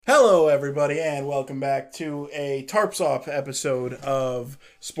Hello, everybody, and welcome back to a Tarps Off episode of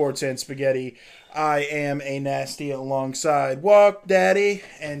Sports and Spaghetti. I am a nasty alongside Walk Daddy,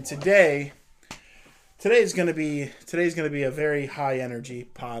 and today's gonna be a very high energy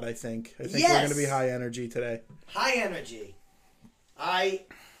pod. I think we're gonna be high energy today. High energy. I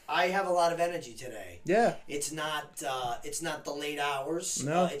have a lot of energy today. Yeah. It's not the late hours.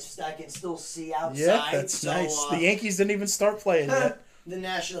 No. I can still see outside. Yeah, that's nice. The Yankees didn't even start playing yet. The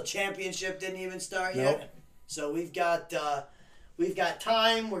national championship didn't even start Nope. yet. So we've got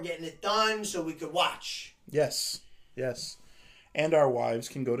time. We're getting it done so we could watch. Yes. And our wives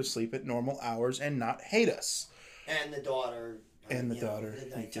can go to sleep at normal hours and not hate us. And the daughter. And the daughter.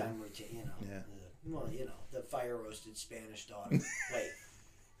 The nighttime routine. Yeah. The fire roasted Spanish daughter. Wait.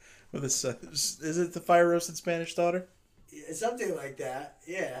 With is it the fire roasted Spanish daughter? Something like that.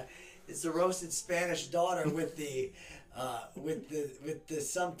 Yeah. It's the roasted Spanish daughter with the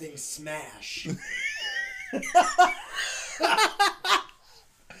something smash.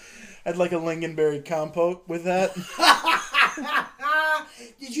 I'd like a lingonberry compote with that.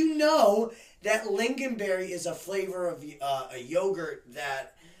 Did you know that lingonberry is a flavor of a yogurt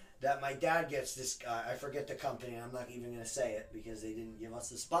that my dad gets? This I forget the company. I'm not even going to say it because they didn't give us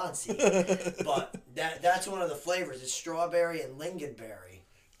the sponsor. But that's one of the flavors. It's strawberry and lingonberry.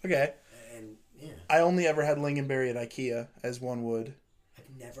 Okay. And yeah. I only ever had lingonberry at IKEA, as one would.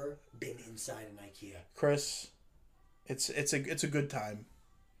 I've never been inside an IKEA. Chris, it's a good time.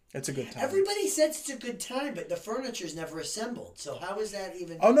 It's a good time. Everybody says it's a good time, but the furniture's never assembled. So how is that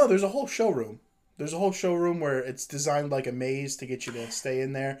even? Oh no, there's a whole showroom. There's a whole showroom where it's designed like a maze to get you to stay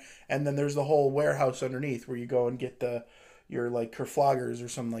in there, and then there's the whole warehouse underneath where you go and get your like kerfloggers or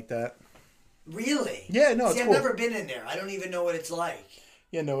something like that. Really? Yeah, no, it's I've cool. never been in there. I don't even know what it's like.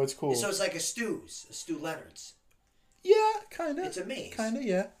 Yeah, no, it's cool. So it's like a Stu Leonard's. Yeah, kind of. It's a maze. Kind of,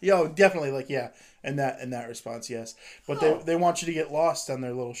 yeah. Yo, definitely, like, yeah. In that response, yes. But they want you to get lost on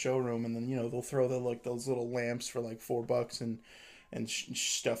their little showroom, and then they'll throw those little lamps for like $4 and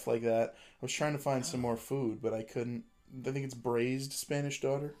stuff like that. I was trying to find some more food, but I couldn't. I think it's braised Spanish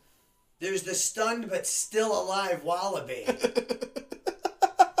daughter. There's the stunned but still alive wallaby.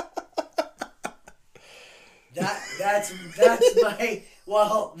 That's my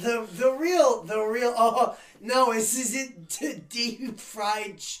the real oh no, is it deep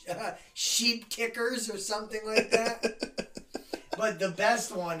fried sheep kickers or something like that? But the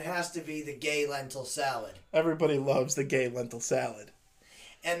best one has to be the gay lentil salad. Everybody loves the gay lentil salad.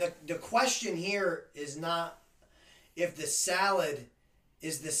 And the question here is not if the salad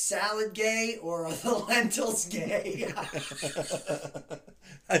is the salad gay or are the lentils gay?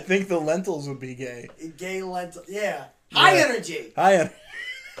 I think the lentils would be gay. Gay lentil, yeah. High energy.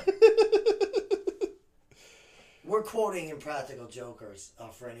 We're quoting Impractical Jokers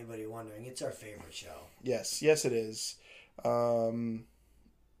for anybody wondering. It's our favorite show. Yes, it is. No,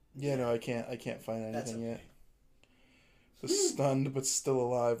 I can't find anything yet. The stunned but still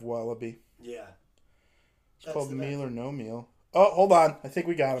alive wallaby. Yeah. It's called Meal or No Meal. Oh, hold on. I think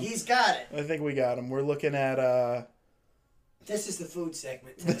we got him. He's got it. I think we got him. We're looking at This is the food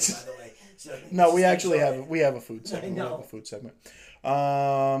segment today, by the way. So no, we actually have a food segment. I know. We have a food segment.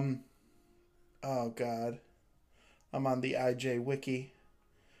 Oh God. I'm on the IJ Wiki.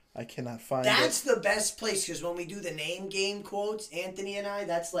 I cannot find it. That's the best place because when we do the name game quotes, Anthony and I,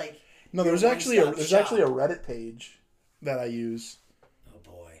 that's like no. There's actually a Reddit page that I use. Oh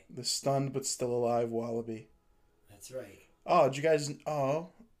boy. The stunned but still alive wallaby. That's right. Oh, did you guys? Oh,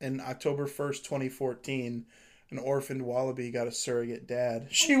 in October 1st, 2014, an orphaned wallaby got a surrogate dad.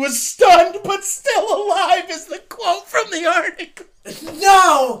 She was stunned but still alive. Is the quote from the article?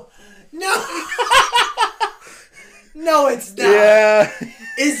 No. No, it's not. Yeah.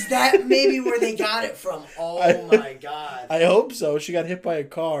 Is that maybe where they got it from? Oh, my God. I hope so. She got hit by a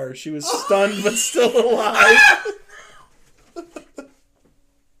car. She was stunned but still alive.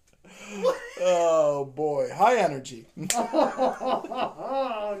 Oh, boy. High energy.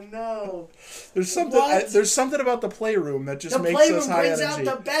 Oh, no. There's something about the playroom that just makes us high energy. The playroom brings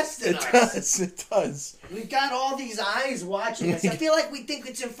out the best in us. It does. We've got all these eyes watching us. I feel like we think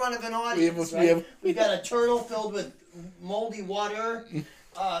it's in front of an audience, We've got a turtle filled with moldy water,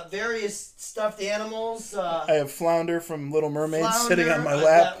 various stuffed animals. I have Flounder from Little Mermaid sitting on my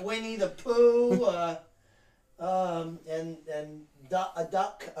lap. Got Winnie the Pooh, and a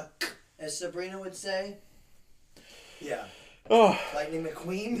duck, as Sabrina would say. Yeah. Oh. Lightning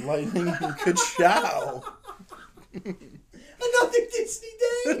McQueen. Lightning Ka-chow. Another Disney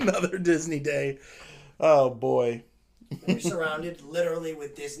day. Another Disney day. Oh, boy. You're surrounded literally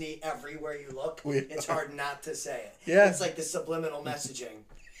with Disney everywhere you look. It's hard not to say it. Yeah. It's like the subliminal messaging.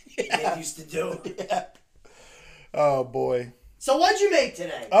 they used to do. Yeah. Oh, boy. So what'd you make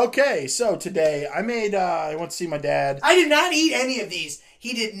today? Okay, so today I made, I went to see my dad. I did not eat any of these.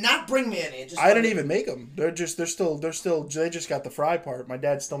 He did not bring me any. I didn't even make them. They just got the fry part. My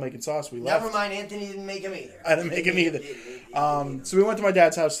dad's still making sauce. We left. Never mind, Anthony didn't make them either. I didn't make them either. So we went to my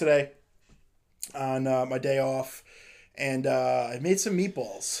dad's house today on my day off, and I made some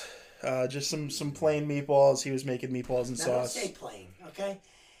meatballs. Just some plain meatballs. He was making meatballs and now, sauce. Don't say plain, okay?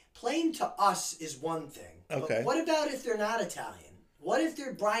 Plain to us is one thing. Okay. But what about if they're not Italian? What if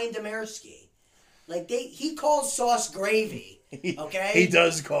they're Brian Demersky? Like he calls sauce gravy. Okay. He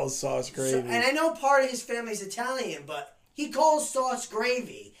does call sauce gravy. So, and I know part of his family's Italian, but he calls sauce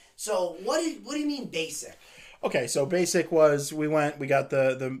gravy. So what do you mean basic? Okay, so basic was we got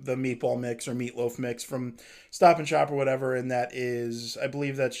the meatball mix or meatloaf mix from Stop and Shop or whatever, and that is, I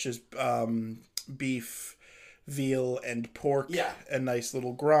believe that's just beef, veal, and pork. Yeah. A nice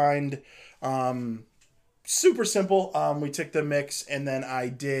little grind. Super simple. We took the mix, and then I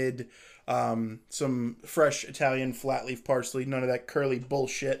did some fresh Italian flat leaf parsley. None of that curly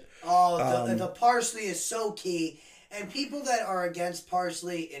bullshit. Oh, the parsley is so key. And people that are against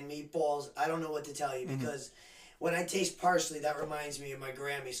parsley in meatballs, I don't know what to tell you, because when I taste parsley, that reminds me of my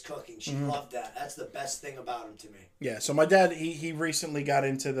Grammy's cooking. She loved that. That's the best thing about him to me. Yeah, so my dad, he recently got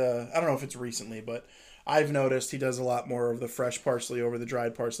into I don't know if it's recently, but I've noticed he does a lot more of the fresh parsley over the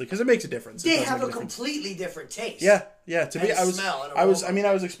dried parsley because it makes a difference. They have a completely different taste. Yeah. To me, I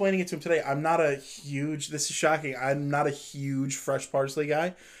was explaining it to him today. I'm not a huge. This is shocking. I'm not a huge fresh parsley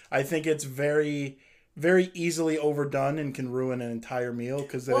guy. I think it's very, very easily overdone and can ruin an entire meal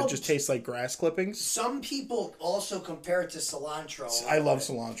because then it just tastes like grass clippings. Some people also compare it to cilantro. I love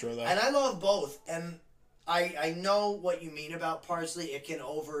cilantro though, and I love both. And I know what you mean about parsley. It can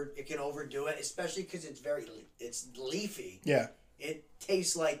overdo it, especially because it's leafy. Yeah. It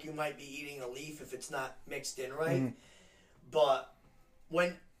tastes like you might be eating a leaf if it's not mixed in right. But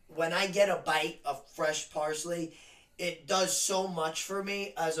when I get a bite of fresh parsley, it does so much for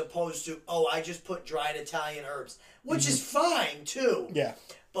me as opposed to, I just put dried Italian herbs, which is fine too. Yeah.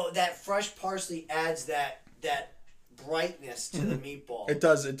 But that fresh parsley adds that brightness to the meatball. It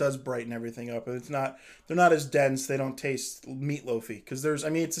does brighten everything up. They're not as dense. They don't taste meatloafy because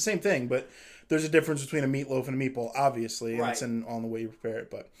it's the same thing, but there's a difference between a meatloaf and a meatball, obviously, and it's on the way you prepare it.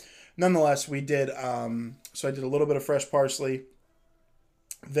 But nonetheless, we did. So I did a little bit of fresh parsley.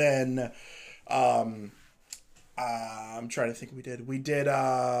 Then, I'm trying to think. We did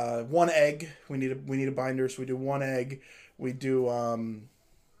 1 egg. We need a binder, so we do 1 egg. We do.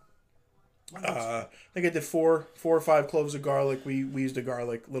 I think I did 4 or 5 cloves of garlic. We used a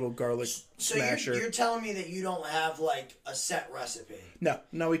little garlic smasher. So you're telling me that you don't have like a set recipe?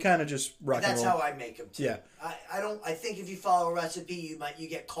 No, we kind of just rock and roll. That's how I make them too. Yeah. I think if you follow a recipe, you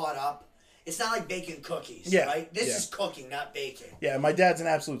get caught up. It's not like baking cookies, right? This is cooking, not baking. Yeah, my dad's an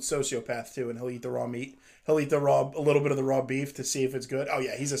absolute sociopath too, and he'll eat the raw meat. He'll eat a little bit of the raw beef to see if it's good. Oh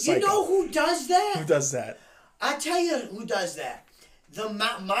yeah, he's a psycho. You know who does that? Who does that? I tell you who does that.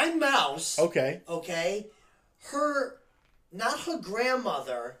 My mouse. Okay. Okay. Not her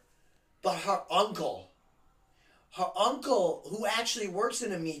grandmother, but her uncle. Her uncle, who actually works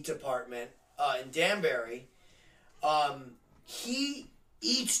in a meat department in Danbury, he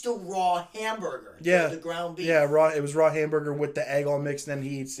eats the raw hamburger. Yeah. The ground beef. Yeah, raw. It was raw hamburger with the egg all mixed, and then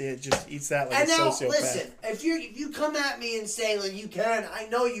he eats that like a sociopath. And now, listen, if you come at me and say, like, you can, I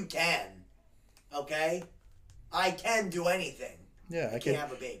know you can. Okay? I can do anything. Yeah, I can't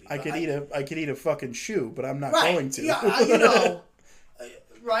have a baby. I could eat a fucking shoe, but I'm not going to. Yeah,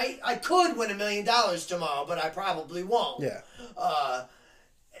 right? I could win $1 million tomorrow, but I probably won't. Yeah.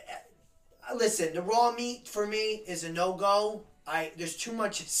 Listen, the raw meat for me is a no-go. There's too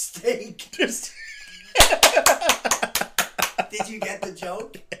much at stake. Did you get the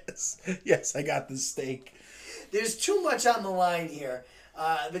joke? Yes, I got the steak. There's too much on the line here.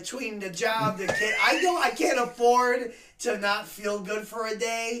 Between the job, the kid, I can't afford to not feel good for a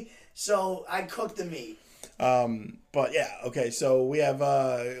day, so I cook the meat. But yeah, okay. So we have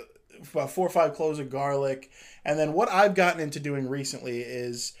about 4 or 5 cloves of garlic, and then what I've gotten into doing recently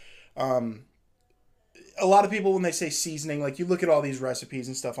is, a lot of people when they say seasoning, like you look at all these recipes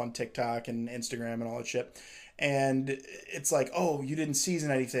and stuff on TikTok and Instagram and all that shit, and it's like, oh, you didn't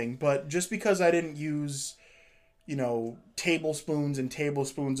season anything, but just because I didn't use, tablespoons and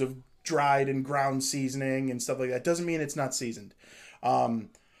tablespoons of dried and ground seasoning and stuff like that doesn't mean it's not seasoned.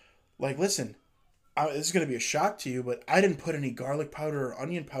 Listen, this is going to be a shock to you, but I didn't put any garlic powder or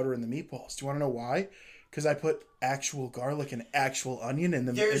onion powder in the meatballs. Do you want to know why? because I put actual garlic and actual onion in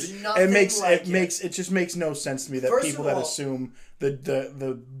them. There's nothing like it just makes no sense to me that First people of that all, assume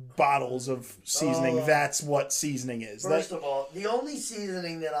the bottles of seasoning, that's what seasoning is. First of all, the only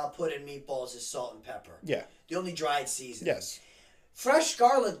seasoning that I'll put in meatballs is salt and pepper. Yeah. The only dried seasoning. Yes. Fresh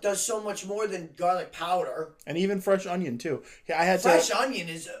garlic does so much more than garlic powder. And even fresh onion too. I had fresh onion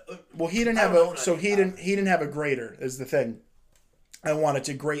is. Well, he didn't have he didn't have a grater. Is the thing. I wanted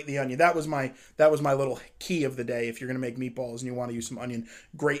to grate the onion. That was my little key of the day. If you're gonna make meatballs and you want to use some onion,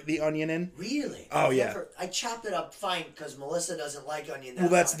 grate the onion in. Really? I chopped it up fine because Melissa doesn't like onion that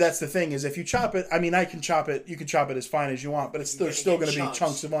much. That's the thing is if you chop it. I mean, I can chop it. You can chop it as fine as you want, but there's still going to be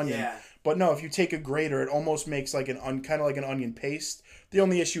chunks of onion. Yeah. But no, if you take a grater, it almost makes like kind of like an onion paste. The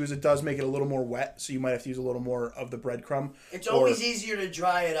only issue is it does make it a little more wet, so you might have to use a little more of the breadcrumb. It's always easier to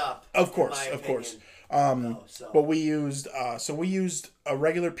dry it up. Of course. But we used a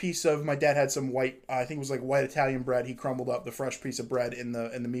regular piece of. My dad had some white. I think it was like white Italian bread. He crumbled up the fresh piece of bread in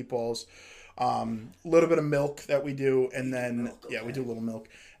the meatballs. A little bit of milk that we do, and then we do a little milk,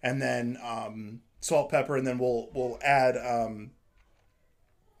 and then salt, pepper, and then we'll add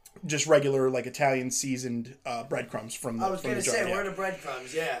just regular like Italian seasoned breadcrumbs from the. I was going to say where are the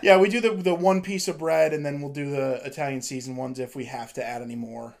breadcrumbs? Yeah. Yeah, we do the one piece of bread, and then we'll do the Italian seasoned ones if we have to add any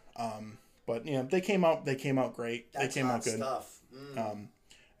more. But they came out great. That's they came out good. Stuff.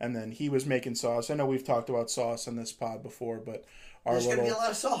 And then he was making sauce. I know we've talked about sauce on this pod before, but there's gonna be a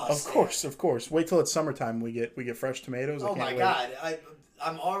lot of sauce. Of course. Wait till it's summertime. We get fresh tomatoes. Oh my God!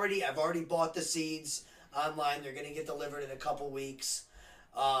 I've already bought the seeds online. They're gonna get delivered in a couple weeks,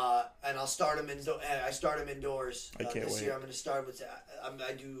 and I'll start them I start them indoors. I can't this wait. year. I'm gonna start with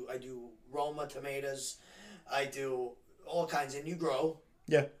I do Roma tomatoes. I do all kinds, and you grow.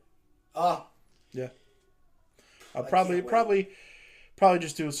 Yeah. Oh. Yeah. I'll probably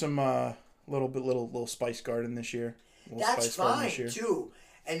just do some little spice garden this year. That's fine too.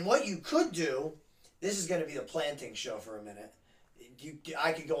 And what you could do, this is going to be the planting show for a minute.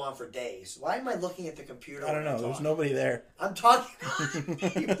 I could go on for days. Why am I looking at the computer? I don't know. There's nobody there. I'm talking to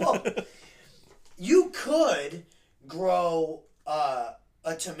people. You could grow a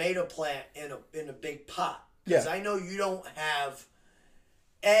tomato plant in a big pot. Because I know you don't have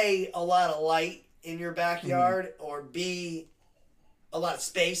A, a lot of light in your backyard, or B, a lot of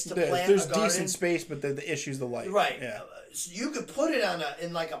space to plant There's a garden. decent space, but the issue's the light. Right. Yeah. So you could put it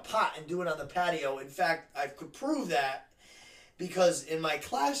in like a pot and do it on the patio. In fact, I could prove that because in my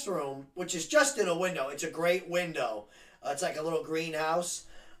classroom, which is just in a window, it's a great window. It's like a little greenhouse.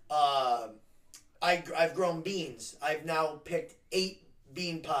 I've grown beans. I've now picked 8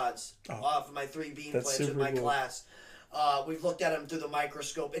 bean pods off of my 3 bean plants in my class. We've looked at them through the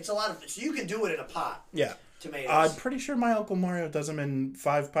microscope. It's a lot of so you can do it in a pot. Yeah. Tomatoes. I'm pretty sure my Uncle Mario does them in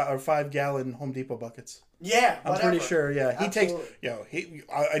 5-gallon Home Depot buckets. Yeah, I'm pretty sure. Yeah, he Absolutely. takes.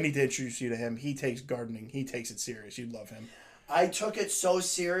 I need to introduce you to him. He takes gardening. He takes it serious. You'd love him. I took it so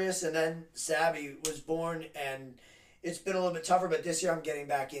serious, and then Sabby was born, and it's been a little bit tougher. But this year, I'm getting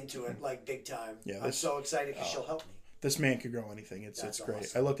back into it like big time. Yeah, I'm so excited because she'll help me. This man could grow anything. It's great.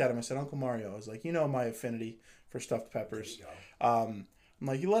 Awesome. I looked at him. I said, Uncle Mario. I was like, my affinity for stuffed peppers. I'm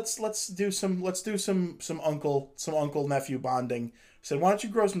like, let's do some uncle nephew bonding. I said, why don't you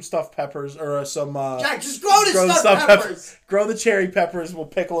grow some stuffed peppers or some Jack, just grow the stuffed peppers. Grow the cherry peppers. We'll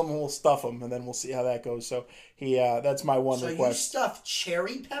pickle them and we'll stuff them, and then we'll see how that goes. So that's my one request. So you stuff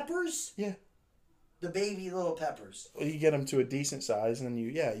cherry peppers? Yeah. The baby little peppers. Well, you get them to a decent size, and then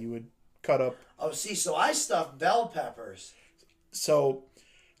you would cut up. Oh, see, so I stuff bell peppers. So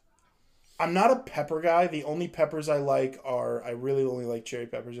I'm not a pepper guy. The only peppers I like I really only like cherry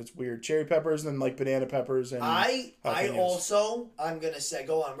peppers. It's weird. Cherry peppers and then like banana peppers and I'm going to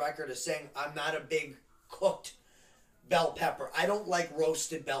go on record as saying I'm not a big cooked bell pepper. I don't like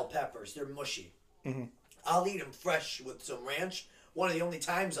roasted bell peppers. They're mushy. Mm-hmm. I'll eat them fresh with some ranch. One of the only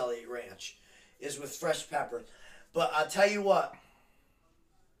times I'll eat ranch is with fresh pepper. But I'll tell you what,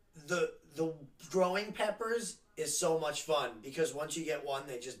 the growing peppers is so much fun because once you get one,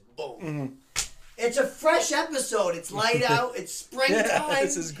 they just boom. Mm-hmm. It's a fresh episode. It's light out. It's springtime. Yeah,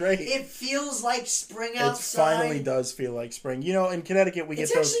 this is great. It feels like spring outside. It finally does feel like spring. In Connecticut we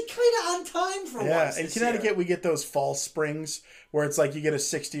get those. It's actually kind of on time for once. Yeah, in Connecticut we get those fall springs where it's like you get a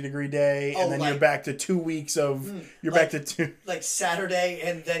 60-degree day and then you're back to 2 weeks of back to 2 like Saturday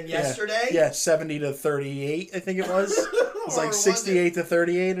and then yesterday. Yeah, 70 to 38 I think it was. It's like 68 to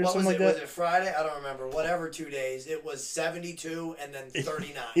 38 or something like that. Was it Friday? I don't remember. Whatever 2 days. It was 72 and then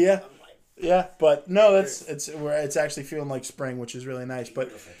 39. Yeah. Yeah, but no, it's actually feeling like spring, which is really nice.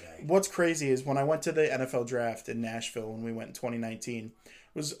 But what's crazy is when I went to the NFL draft in Nashville when we went in 2019,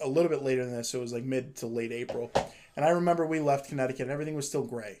 was a little bit later than this. So it was like mid to late April. And I remember we left Connecticut and everything was still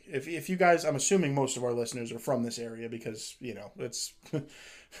gray. If you guys, I'm assuming most of our listeners are from this area because, it's...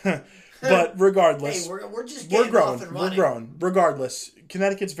 But regardless... Hey, we're just getting off and running. We're growing. Regardless,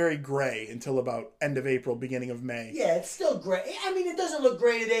 Connecticut's very gray until about end of April, beginning of May. Yeah, it's still gray. I mean, it doesn't look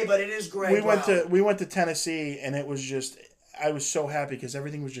gray today, but it is gray. We went to Tennessee and it was just... I was so happy because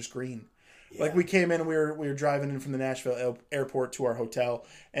everything was just green. Yeah. Like we came in, we were driving in from the Nashville airport to our hotel,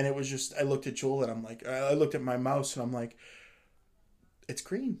 and it was just, I looked at Jewel and I'm like, I looked at my mouse and I'm like, it's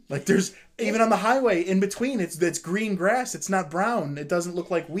green. Like there's, even on the highway in between, it's green grass. It's not brown. It doesn't look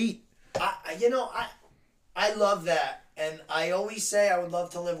like wheat. I love that. And I always say I would love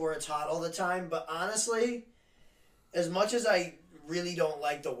to live where it's hot all the time, but honestly, as much as I really don't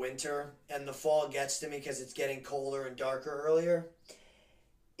like the winter and the fall gets to me because it's getting colder and darker earlier,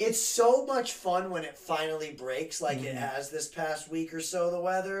 it's so much fun when it finally breaks like it has this past week or so, the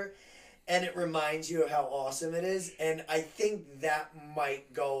weather, and it reminds you of how awesome it is. And I think that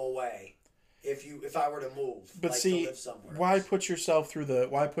might go away if I were to move. But to see, live somewhere why else. put yourself through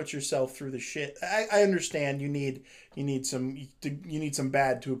the shit? I understand you need some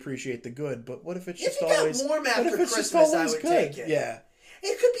bad to appreciate the good, but what if it's just always warm after Christmas? I would take it. Yeah.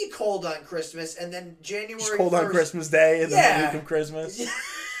 It could be cold on Christmas, and then January. Just cold 1st, on Christmas Day, and then the week of Christmas.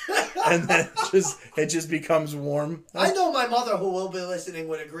 And then it just becomes warm. I know my mother, who will be listening,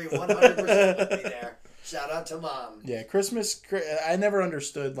 would agree 100% with me there. Shout out to Mom. Yeah, Christmas. I never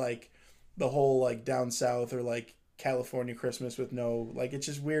understood like the whole like down south or like California Christmas with no, like, it's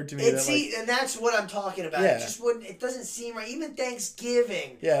just weird to me. And that's what I'm talking about. Yeah. It just wouldn't. It doesn't seem right. Even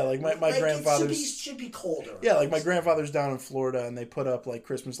Thanksgiving. Yeah, like my grandfather's should be colder. Yeah, like my grandfather's down in Florida, and they put up like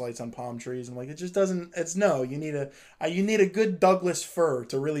Christmas lights on palm trees, and like it just doesn't. It's no. You need a good Douglas fir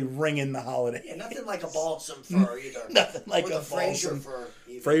to really ring in the holiday. Yeah, nothing like a balsam fir either. Nothing like or a the Fraser fir.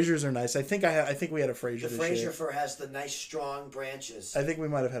 Even. Frasers are nice. I think we had a Fraser. The Fraser fir has the nice strong branches. I think we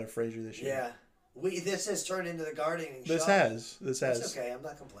might have had a Fraser this year. Yeah. This has turned into the gardening show. This has. It's okay. I'm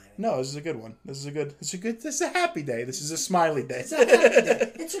not complaining. No, this is a good one. This is a happy day. This is a smiley day. It's a happy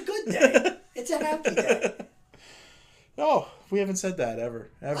day. It's a good day. It's a happy day. Oh, we haven't said that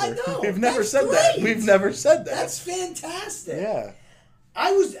ever. I know. We've never said that. We've never said that. That's fantastic. Yeah.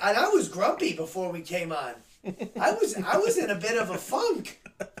 I was grumpy before we came on. I was in a bit of a funk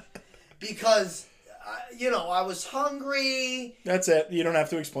because I was hungry. That's it. You don't have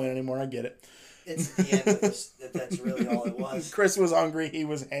to explain anymore. I get it. It's the end of this. That's really all it was. Chris was hungry. He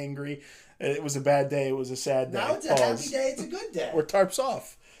was angry. It was a bad day. It was a sad day. Now it's a happy day. It's a good day. We're tarps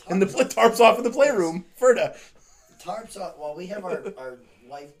off. Tarps off in the playroom. Ferda. Tarps off. Well, we have our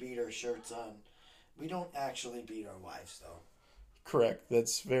wife beater shirts on. We don't actually beat our wives, though. Correct.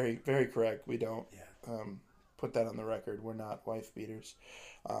 That's very, very correct. We don't. Yeah. Put that on the record. We're not wife beaters.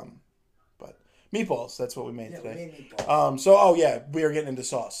 But meatballs. That's what we made today. We made meatballs. We are getting into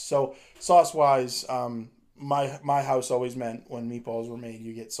sauce. So sauce wise, my house always meant when meatballs were made,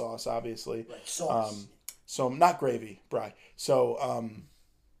 you get sauce, obviously. Right, sauce. So not gravy, bry. So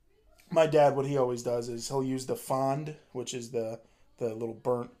my dad, what he always does is he'll use the fond, which is the little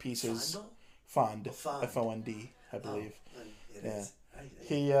burnt pieces. Fond. Fond, I believe. It yeah. is.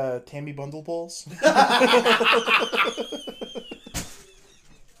 He Tammy Bundle Balls.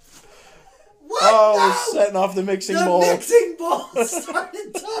 What? Oh, No! we're setting off the mixing bowl. The mixing bowl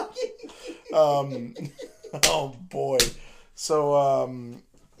started talking. Oh boy. So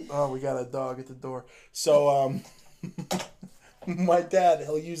we got a dog at the door. So my dad,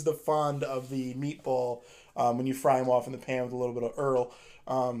 he'll use the fond of the meatball when you fry them off in the pan with a little bit of Earl.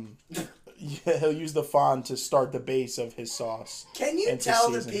 He'll use the fond to start the base of his sauce. Can you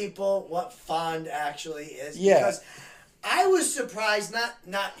tell the people what fond actually is? Yeah. Because I was surprised.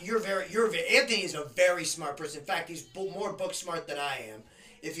 Anthony is a very smart person. In fact, he's more book smart than I am.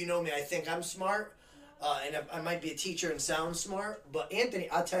 If you know me, I think I'm smart, and I might be a teacher and sound smart. But Anthony,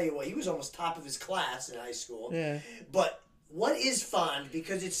 I'll tell you what, he was almost top of his class in high school. Yeah. But what is fond?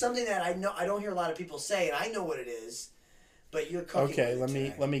 Because it's something that I know I don't hear a lot of people say, and I know what it is. But you're cooking. Okay,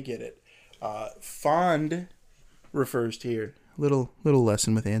 with let me get it. Fond refers to here. Little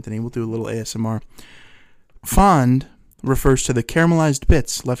lesson with Anthony. We'll do a little ASMR. Fond refers to the caramelized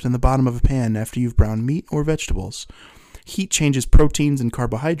bits left in the bottom of a pan after you've browned meat or vegetables. Heat changes proteins and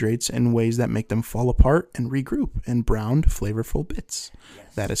carbohydrates in ways that make them fall apart and regroup in browned, flavorful bits.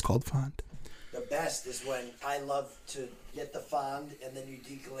 Yes. That is called fond. The best is when I love to get the fond and then you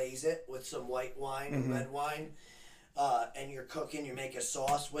deglaze it with some white wine or red wine. And you're cooking, you make a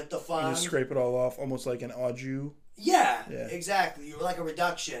sauce with the fond. You just scrape it all off, almost like an au jus. Yeah, exactly. You're like a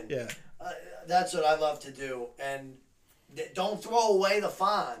reduction. Yeah. That's what I love to do. And Don't throw away the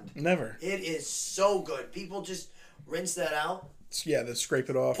fond. Never. It is so good. People just rinse that out. Yeah, then scrape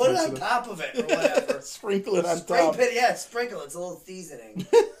it off. Put it on top of it or whatever. Sprinkle it on top. Sprinkle it. It's a little seasoning.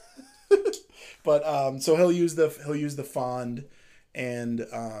 But so he'll use the fond, and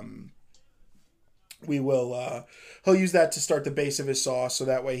he'll use that to start the base of his sauce, so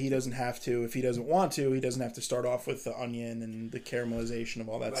that way he doesn't have to, if he doesn't want to, he doesn't have to start off with the onion and the caramelization of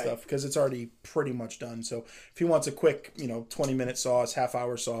all that stuff, because it's already pretty much done. So if he wants a quick 20-minute sauce,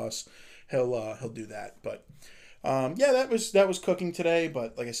 half-hour sauce, he'll do that. But that was cooking today.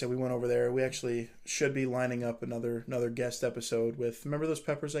 But like I said, we went over there. We actually should be lining up another guest episode with, remember those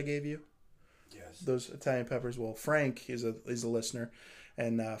peppers I gave you? Yes. Those Italian peppers. Well, Frank is a listener,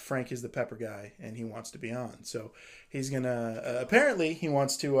 and Frank is the pepper guy, and he wants to be on. So he's gonna apparently he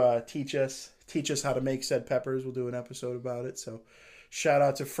wants to teach us how to make said peppers. We'll do an episode about it. So shout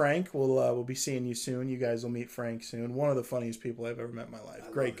out to Frank. We'll be seeing you soon. You guys will meet Frank soon. One of the funniest people I've ever met in my life.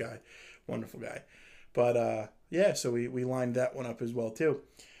 Great guy, wonderful guy. But so we lined that one up as well too.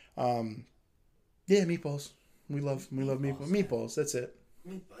 Meatballs. We love meatballs. Meatballs. That's it.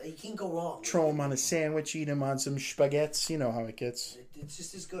 You can't go wrong. Throw them on a sandwich, eat them on some spaghettis. You know how it gets. It's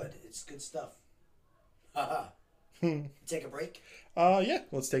just as good. It's good stuff. Take a break?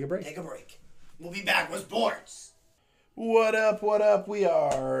 Let's take a break. Take a break. We'll be back with sports. What up? We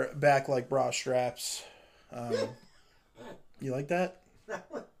are back like bra straps. You like that?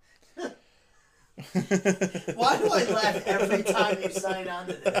 Why do I laugh every time you sign on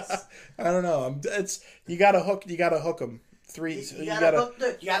to this? I don't know. You gotta hook them. You gotta hook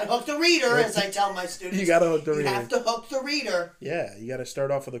the reader, as I tell my students. You gotta hook the reader. You have to hook the reader. Yeah, you gotta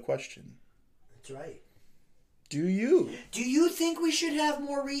start off with a question. That's right. Do you think we should have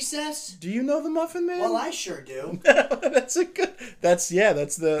more recess? Do you know the Muffin Man? Well, I sure do. There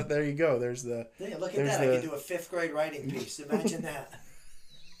you go. There's the. Yeah, look at that. I can do a 5th grade writing piece. Imagine that.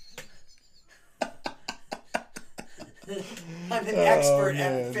 I'm an expert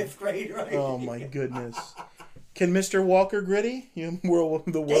at 5th grade writing. Oh my goodness. Can Mr. Walker Gritty? The world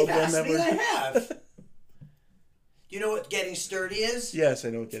will never. I have. You know what getting sturdy is? Yes, I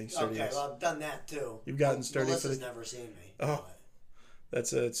know what getting sturdy is. Okay, well, I've done that too. You've gotten sturdy. Melissa's never seen me. Oh,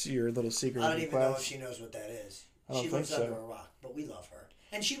 it's your little secret. I don't even know if she knows what that is. She lives under a rock, but we love her,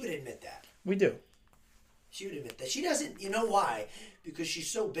 and she would admit that. We do. She would admit that. She doesn't. You know why? Because she's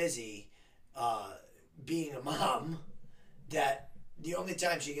so busy being a mom that the only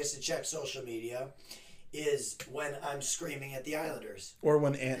time she gets to check social media is when I'm screaming at the Islanders. Or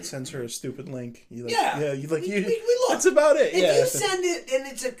when Aunt sends her a stupid link. We look. That's about it. If you send it, and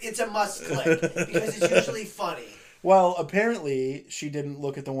it's a must click because it's usually funny. Well, apparently she didn't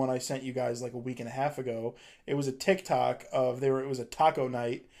look at the one I sent you guys like a week and a half ago. It was a TikTok it was a taco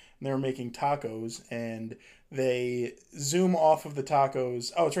night, and they were making tacos, and they zoom off of the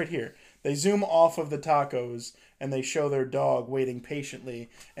tacos. Oh, it's right here. They zoom off of the tacos, and they show their dog waiting patiently,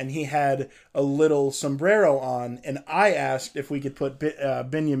 and he had a little sombrero on, and I asked if we could put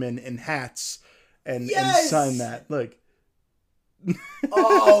Benjamin in hats and sign that. Look.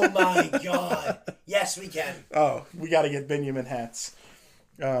 Oh my God. Yes, we can. Oh, we got to get Benjamin hats.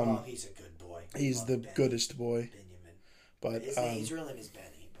 He's a good boy. He's the goodest boy. Benjamin. But his real name is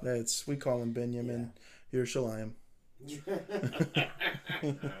Benny. We call him Benjamin. Yerushalayim.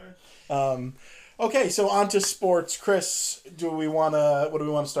 Okay, so on to sports. Chris, what do we want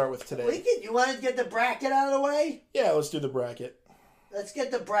to start with today? You want to get the bracket out of the way? Yeah, let's do the bracket. Let's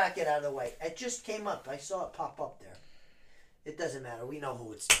get the bracket out of the way. It just came up. I saw it pop up there. It doesn't matter. We know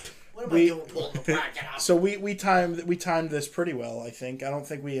who it's. What am I doing pulling the bracket out? So we timed this pretty well, I think. I don't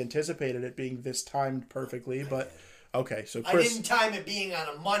think we anticipated it being this timed perfectly, but okay. So Chris, I didn't time it being on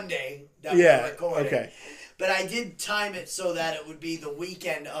a Monday that we were recording. Okay. But I did time it so that it would be the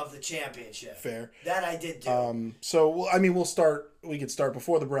weekend of the championship. Fair. That I did do. So we'll start. We could start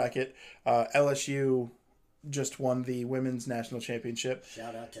before the bracket. LSU just won the women's national championship.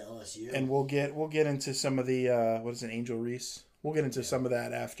 Shout out to LSU. And we'll get into some of the Angel Reese. We'll get into some of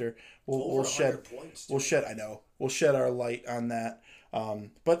that after. We'll shed points. We'll shed our light on that.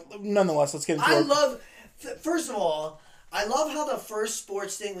 But nonetheless, let's get into. First of all, I love how the first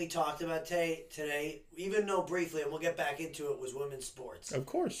sports thing we talked about today, even though briefly, and we'll get back into it, was women's sports. Of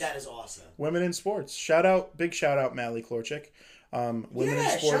course. That is awesome. Women in sports. Big shout out, Mally Klorchik. Women in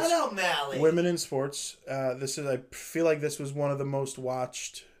sports. Shout out, Mally. Women in sports. I feel like this was one of the most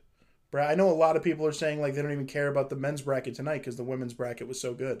watched. I know a lot of people are saying like they don't even care about the men's bracket tonight because the women's bracket was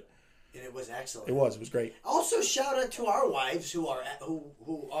so good. And it was excellent. It was great. Also, shout out to our wives who were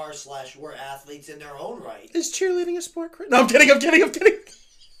athletes in their own right. Is cheerleading a sport, Chris? No, I'm kidding.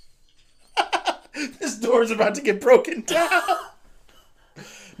 This door's about to get broken down.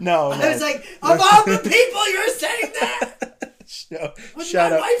 No. I was like, of all the people, you're saying that? No. With my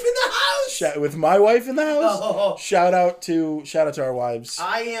wife in the house? With my wife in the house? Oh. Shout out to our wives.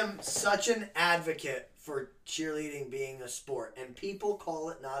 I am such an advocate for cheerleading being a sport, and people call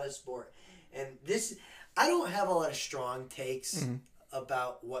it not a sport. And this, I don't have a lot of strong takes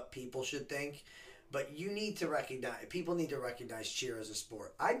about what people should think, but you need to people need to recognize cheer as a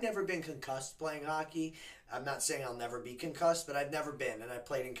sport. I've never been concussed playing hockey. I'm not saying I'll never be concussed, but I've never been, and I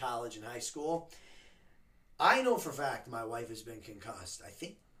played in college and high school. I know for a fact my wife has been concussed, I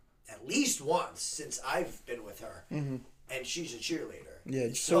think, at least once since I've been with her. Mm-hmm. And she's a cheerleader.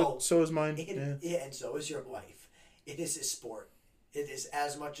 Yeah, so is mine. Yeah, and so is your wife. It is a sport. It is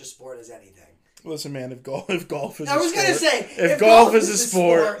as much a sport as anything. Listen, man, if golf is a sport. I was going to say, if golf is a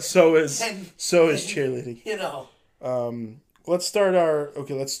sport, so is cheerleading. You know. Let's start our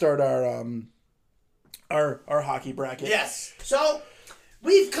hockey bracket. Yes. So,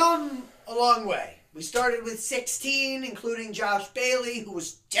 we've come a long way. We started with 16, including Josh Bailey, who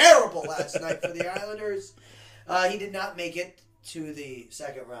was terrible last night for the Islanders. He did not make it to the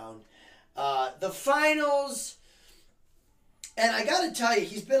second round. The finals, and I got to tell you,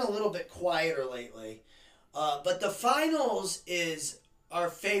 he's been a little bit quieter lately. But the finals is our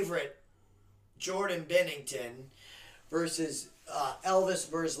favorite, Jordan Binnington, versus Elvis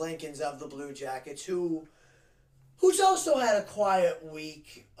Merzlikins of the Blue Jackets, who's also had a quiet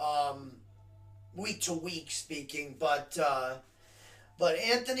week, week to week speaking, but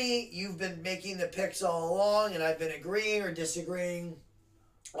Anthony, you've been making the picks all along, and I've been agreeing or disagreeing.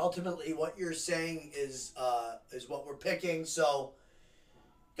 Ultimately, what you're saying is what we're picking. So,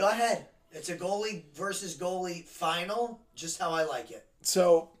 go ahead. It's a goalie versus goalie final, just how I like it.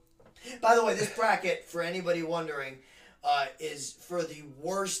 So, by the way, this bracket, for anybody wondering, is for the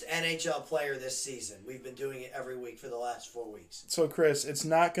worst NHL player this season. We've been doing it every week for the last 4 weeks. So, Chris, it's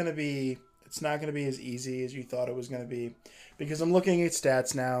not going to be as easy as you thought it was going to be, because I'm looking at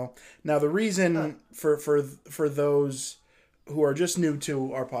stats now. Now, the reason for those who are just new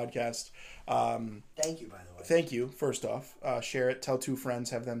to our podcast, thank you, by the way. Thank you. First off, share it, tell 2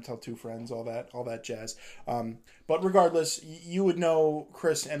 friends, have them tell 2 friends, all that jazz. But regardless, you would know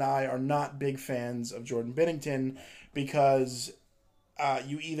Chris and I are not big fans of Jordan Binnington, because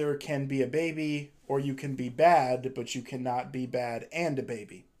you either can be a baby or you can be bad, but you cannot be bad and a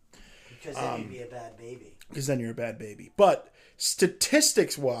baby. Because then you'd be a bad baby. Because then you're a bad baby. But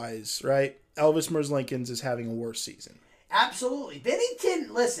statistics-wise, right, Elvis Merzlikins is having a worse season. Absolutely.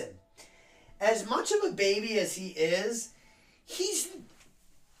 Binnington, listen, as much of a baby as he is, his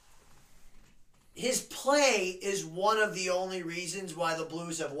play is one of the only reasons why the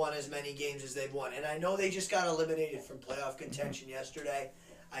Blues have won as many games as they've won. And I know they just got eliminated from playoff contention yesterday.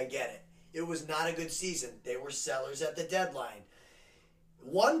 I get it. It was not a good season. They were sellers at the deadline.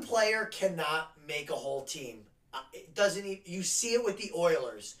 One player cannot make a whole team. It doesn't. You see it with the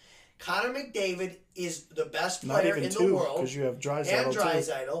Oilers. Connor McDavid is the best player in the world. Because you have Draisaitl. And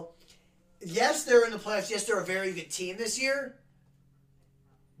Draisaitl. Yes, they're in the playoffs. Yes, they're a very good team this year.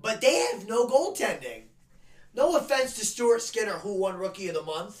 But they have no goaltending. No offense to Stuart Skinner, who won Rookie of the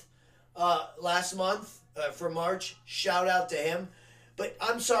Month last month for March. Shout out to him. But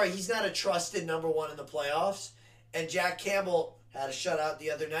I'm sorry, he's not a trusted number one in the playoffs. And Jack Campbell had a shutout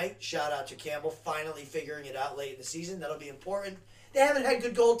the other night. Shout out to Campbell, finally figuring it out late in the season. That'll be important. They haven't had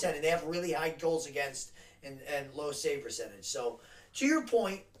good goaltending. They have really high goals against and low save percentage. So, to your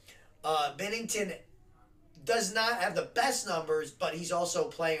point, Binnington does not have the best numbers, but he's also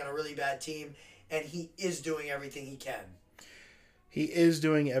playing on a really bad team, and he is doing everything he can. He is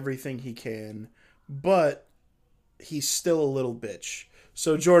doing everything he can, but he's still a little bitch.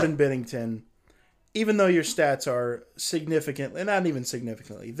 So, Jordan Binnington, even though your stats are significantly, not even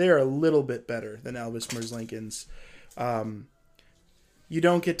significantly, they're a little bit better than Elvis Merzlikins. You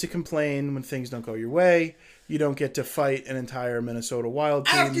don't get to complain when things don't go your way. You don't get to fight an entire Minnesota Wild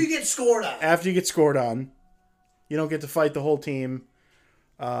team. After you get scored on. After you get scored on. You don't get to fight the whole team.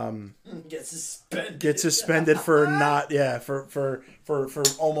 Get suspended. Get suspended for not, for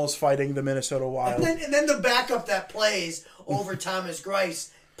almost fighting the Minnesota Wild. And then the backup that plays over Thomas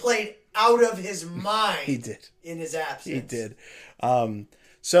Greiss played out of his mind. He did. In his absence. He did.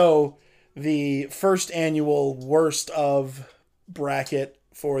 So the first annual worst of bracket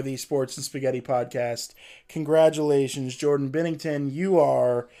for the Sports and Spaghetti podcast. Congratulations, Jordan Binnington. You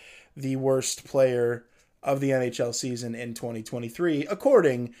are the worst player of the NHL season in 2023,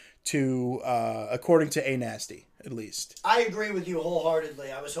 according to A Nasty. at least. I agree with you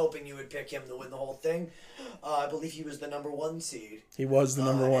wholeheartedly. I was hoping you would pick him to win the whole thing. I believe he was the number 1 seed. He was the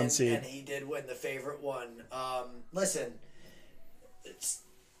number 1 seed. And he did win the favorite one. Listen,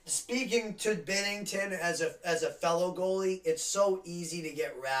 speaking to Bennington as a fellow goalie, it's so easy to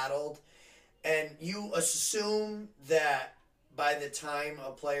get rattled. And you assume that by the time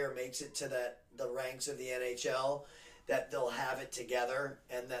a player makes it to the ranks of the NHL, that they'll have it together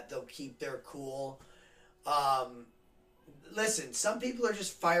and that they'll keep their cool. Listen, some people are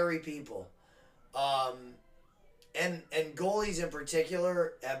just fiery people. And goalies in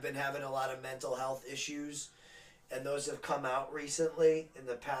particular have been having a lot of mental health issues, and those have come out recently. In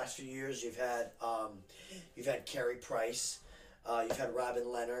the past few years, you've had Carey Price, you've had Robin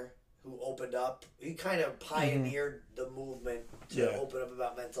Lehner, who opened up. He kind of pioneered the movement to open up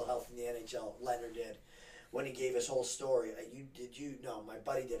about mental health in the NHL. Lehner did. When he gave his whole story. No, my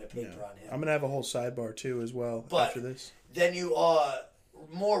buddy did a paper on him. I'm going to have a whole sidebar, too, as well, after this. Then you,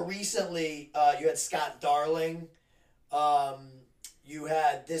 more recently, you had Scott Darling. You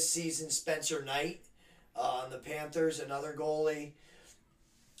had this season Spencer Knight on the Panthers, another goalie.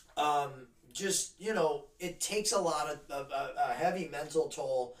 It takes a lot of a heavy mental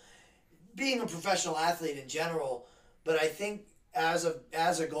toll being a professional athlete in general. But I think as a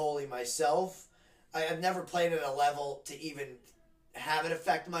goalie myself, I have never played at a level to even have it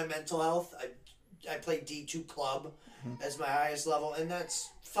affect my mental health. I played D2 club as my highest level, and that's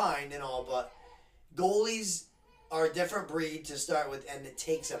fine and all, but goalies are a different breed to start with, and it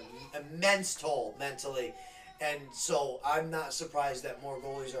takes an immense toll mentally. And so I'm not surprised that more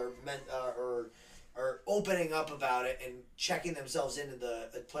goalies are opening up about it and checking themselves into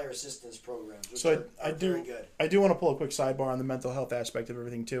the player assistance programs, which are very good. I do want to pull a quick sidebar on the mental health aspect of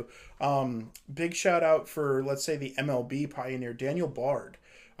everything too. Big shout out for, let's say, the MLB pioneer Daniel Bard.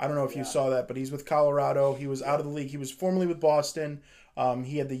 I don't know if you saw that, but he's with Colorado. He was out of the league. He was formerly with Boston.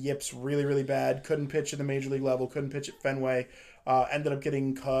 He had the yips really, really bad. Couldn't pitch at the major league level. Couldn't pitch at Fenway. Ended up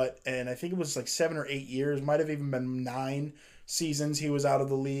getting cut, and I think it was like 7 or 8 years. Might have even been 9 seasons he was out of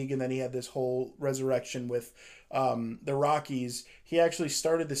the league, and then he had this whole resurrection with the Rockies. He actually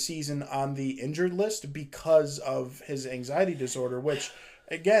started the season on the injured list because of his anxiety disorder, which,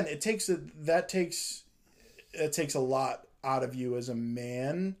 again, it takes a lot out of you as a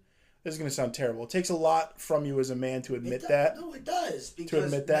man. This is going to sound terrible. It takes a lot from you as a man to admit that. No, it does.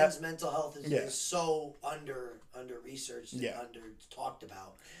 Because men's mental health is so under researched and under talked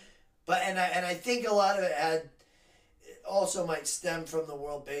about. But and I think a lot of it also might stem from the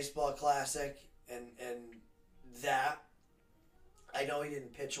World Baseball Classic and that. I know he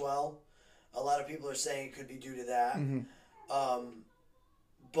didn't pitch well. A lot of people are saying it could be due to that.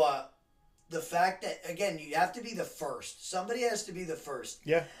 But the fact that, again, you have to be the first. Somebody has to be the first.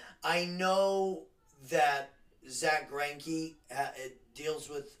 Yeah. I know that Zach Greinke deals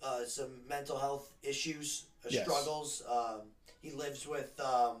with some mental health issues, struggles. He lives with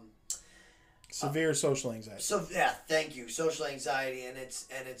severe social anxiety. Thank you, social anxiety, and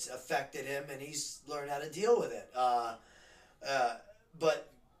it's affected him, and he's learned how to deal with it.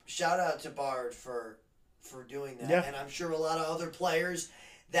 But shout out to Bard for doing that, and I'm sure a lot of other players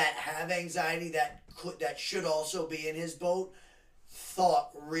that have anxiety that should also be in his boat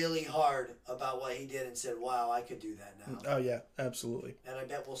thought really hard about what he did and said, wow, I could do that now. Oh, yeah, absolutely. And I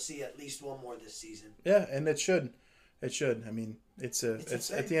bet we'll see at least one more this season. Yeah, and it should. It should. I mean, it's at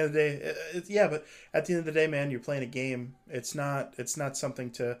the end of the day, but at the end of the day, man, you're playing a game. It's not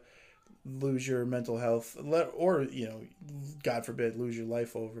something to lose your mental health or, God forbid, lose your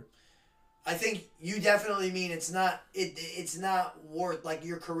life over. I think you definitely mean it's not worth, like,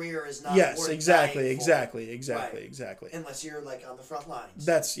 your career is not worth exactly. Unless you're like on the front lines.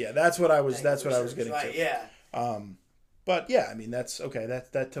 That's what I was getting to. Yeah. But yeah, I mean, that's okay.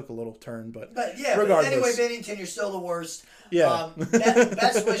 That took a little turn, but yeah. Regardless. But anyway, Bennington, you're still the worst. Yeah.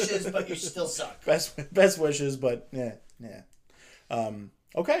 Best wishes, but you still suck. Best wishes, but yeah.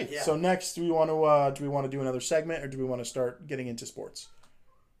 Okay. Yeah. So next, do we want to do another segment, or do we want to start getting into sports?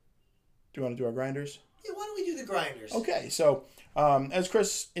 Do you want to do our grinders? Yeah, why don't we do the grinders? Okay, so as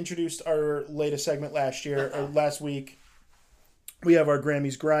Chris introduced our latest segment last week, we have our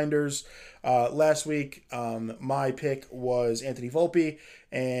Grammys grinders. Last week, my pick was Anthony Volpe,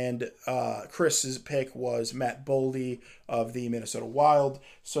 and Chris's pick was Matt Boldy of the Minnesota Wild.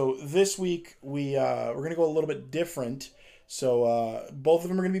 So this week we're going to go a little bit different. So both of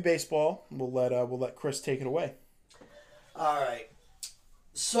them are going to be baseball. We'll let Chris take it away. All right.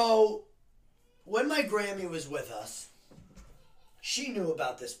 So when my Grammy was with us, she knew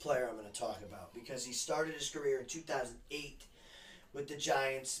about this player I'm going to talk about because he started his career in 2008 with the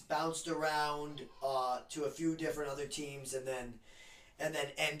Giants, bounced around to a few different other teams, and then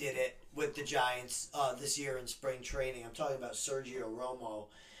ended it with the Giants this year in spring training. I'm talking about Sergio Romo.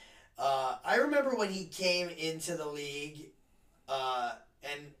 I remember when he came into the league,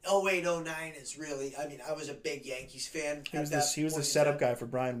 and 08-09 is really, I mean, I was a big Yankees fan. He was the setup guy for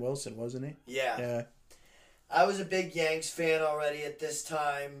Brian Wilson, wasn't he? Yeah. Yeah. I was a big Yanks fan already at this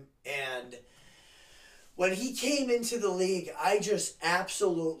time, and when he came into the league, I just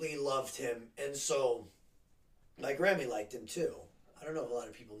absolutely loved him. And so my Grammy liked him too. I don't know if a lot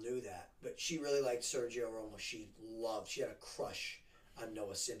of people knew that, but she really liked Sergio Romo. She had a crush on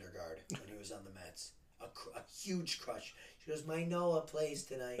Noah Syndergaard when he was on the Mets. A huge crush. She goes, my Noah plays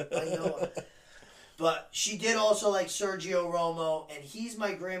tonight. My Noah. But she did also like Sergio Romo, and he's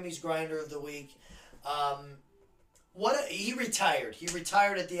my Grammys Grinder of the Week. He retired. He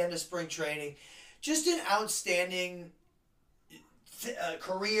retired at the end of spring training. Just an outstanding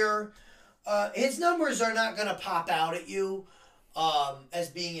career. His numbers are not going to pop out at you as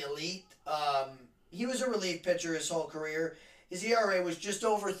being elite. He was a relief pitcher his whole career. His ERA was just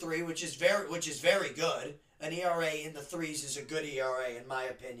over 3, which is very good. An ERA in the 3s is a good ERA in my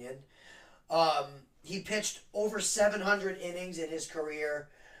opinion. He pitched over 700 innings in his career.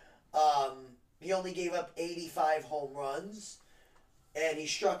 He only gave up 85 home runs, and he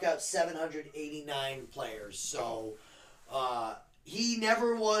struck out 789 players. So he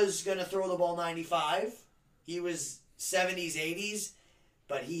never was going to throw the ball 95. He was 70s, 80s,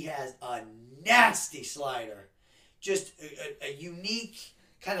 but he has a nasty slider. Just a unique,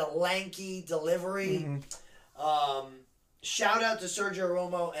 kind of lanky delivery. Mm-hmm. Shout out to Sergio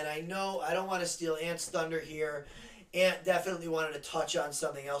Romo, and I know I don't want to steal Ant's thunder here. Ant definitely wanted to touch on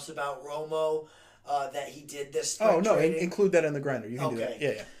something else about Romo that he did this spring training. Include that in the grinder. You can do that.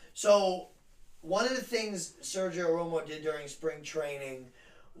 Yeah. So one of the things Sergio Romo did during spring training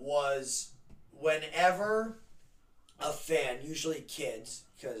was whenever a fan, usually kids,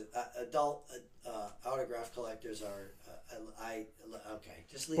 because adult autograph collectors are,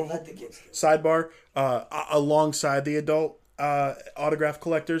 just let the kids do it. Sidebar, alongside the adult autograph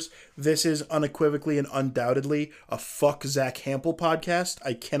collectors, this is unequivocally and undoubtedly a fuck Zach Hampel podcast.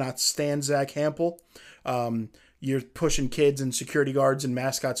 I cannot stand Zach Hampel. You're pushing kids and security guards and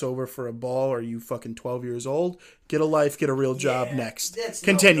mascots over for a ball. Are you fucking 12 years old? Get a life, get a real job next.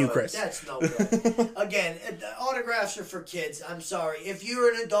 Continue, no Chris. That's no good. Again, autographs are for kids. I'm sorry. If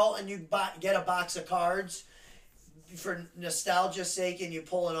you're an adult and you get a box of cards for nostalgia's sake and you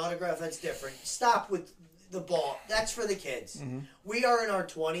pull an autograph, that's different. Stop with the ball. That's for the kids. Mm-hmm. We are in our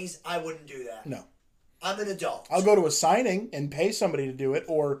 20s. I wouldn't do that. No. I'm an adult. I'll go to a signing and pay somebody to do it,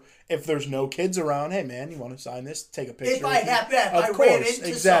 or if there's no kids around, hey man, you want to sign this? Take a picture. If I ran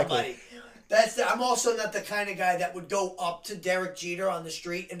into somebody. I'm also not the kind of guy that would go up to Derek Jeter on the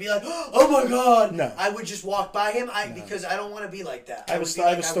street and be like, "Oh my God!" No, I would just walk by him because I don't want to be like that. I have a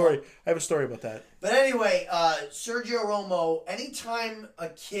story about that. But anyway, Sergio Romo. Anytime a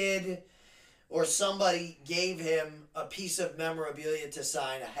kid or somebody gave him a piece of memorabilia to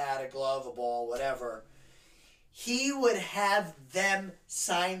sign, a hat, a glove, a ball, whatever, he would have them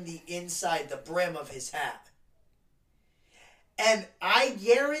sign the inside, the brim of his hat. And I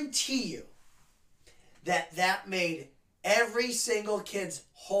guarantee you that made every single kid's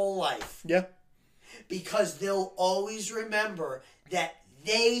whole life. Yeah. Because they'll always remember that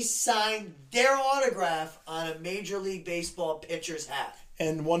they signed their autograph on a Major League Baseball pitcher's hat.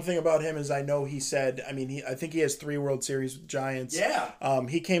 And one thing about him is I know he said, I think he has 3 World Series with Giants. Yeah.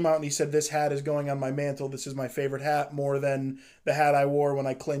 He came out and he said, this hat is going on my mantle. This is my favorite hat more than the hat I wore when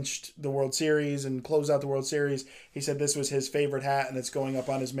I clinched the World Series and closed out the World Series. He said this was his favorite hat and it's going up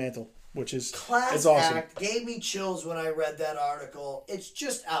on his mantle, which is Class awesome. Act. Gave me chills when I read that article. It's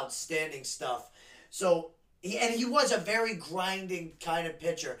just outstanding stuff. So, he was a very grinding kind of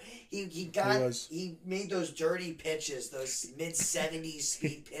pitcher. He made those dirty pitches, those mid-70s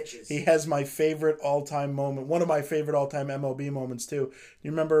speed pitches. He has my favorite all-time moment, one of my favorite all-time MLB moments too. You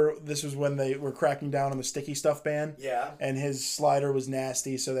remember this was when they were cracking down on the sticky stuff ban? Yeah. And his slider was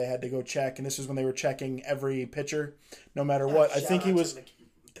nasty, so they had to go check. And this was when they were checking every pitcher, no matter what. I think he was.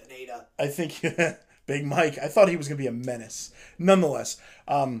 Pineda. I think Big Mike. I thought he was going to be a menace. Nonetheless,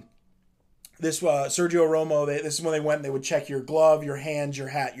 this Sergio Romo, this is when they went and they would check your glove, your hands, your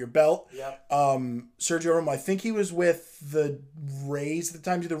hat, your belt. Yep. Sergio Romo, I think he was with the Rays at the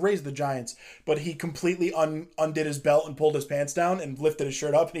time, the Rays or the Giants, but he completely undid his belt and pulled his pants down and lifted his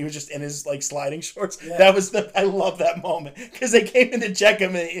shirt up, and he was just in his sliding shorts. Yeah. I love that moment because they came in to check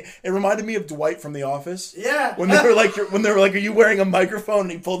him, and it reminded me of Dwight from The Office. Yeah. When they were like, are you wearing a microphone?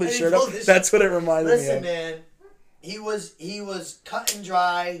 And he pulled his shirt up. That's what it reminded me of. Listen, man. He was cut and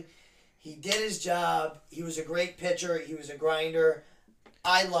dry. He did his job. He was a great pitcher. He was a grinder.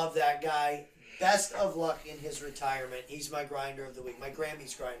 I love that guy. Best of luck in his retirement. He's my grinder of the week. My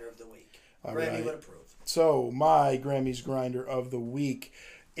Grammy's grinder of the week. Grammy would approve. So my Grammy's grinder of the week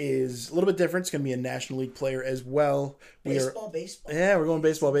is a little bit different. It's going to be a National League player as well. Baseball. Yeah, we're going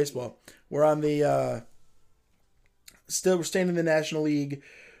baseball. We're on the we're staying in the National League.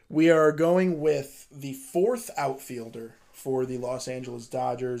 We are going with the fourth outfielder for the Los Angeles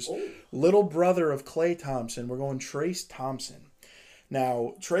Dodgers, little brother of Klay Thompson. We're going Trayce Thompson.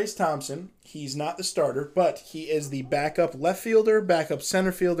 Now, Trayce Thompson, he's not the starter, but he is the backup left fielder, backup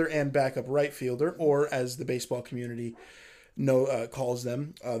center fielder, and backup right fielder, or as the baseball community calls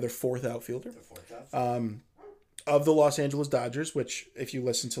them, their fourth outfielder. Of the Los Angeles Dodgers, which, if you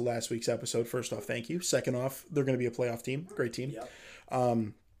listen to last week's episode, first off, thank you. Second off, they're going to be a playoff team. Great team. Yep.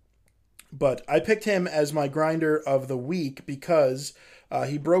 But I picked him as my grinder of the week because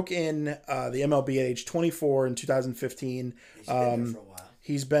he broke in the MLB at age 24 in 2015. He's been there for a while.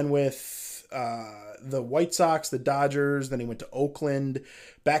 He's been with the White Sox, the Dodgers, then he went to Oakland,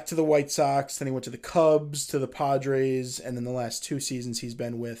 back to the White Sox, then he went to the Cubs, to the Padres, and then the last 2 seasons he's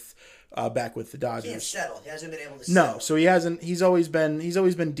been with back with the Dodgers. He can't settle. He hasn't been able to settle. No, so he hasn't. He's always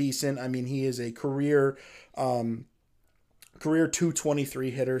been decent. I mean, he is a career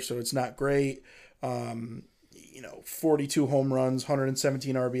 223 hitter, so it's not great. 42 home runs,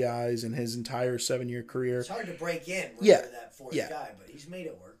 117 RBIs in his entire 7-year career. It's hard to break in when you're that fourth guy, but he's made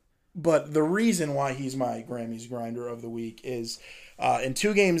it work. But the reason why he's my Grammy's grinder of the week is in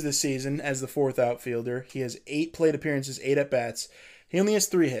 2 games this season as the fourth outfielder, he has 8 plate appearances, 8 at-bats. He only has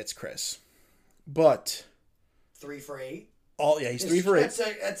 3 hits, Chris. But 3 for 8? He's 3 for 8.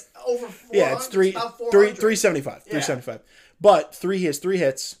 That's over 400. Yeah, it's 375. 375. But he has 3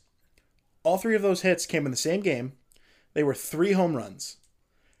 hits. All 3 of those hits came in the same game. They were 3 home runs.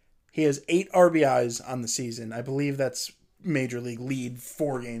 He has 8 RBIs on the season. I believe that's Major League lead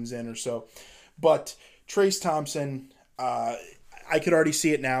 4 games in or so. But Trayce Thompson, I could already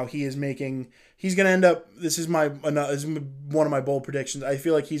see it now. He's going to end up, this is one of my bold predictions. I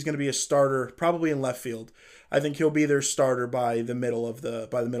feel like he's going to be a starter probably in left field. I think he'll be their starter by the middle of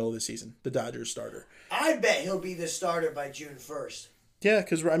the season, the Dodgers starter. I bet he'll be the starter by June 1st. Yeah,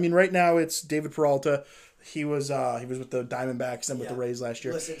 because I mean, right now it's David Peralta. He was with the Diamondbacks and with the Rays last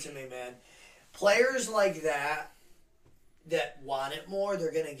year. Listen to me, man. Players like that want it more,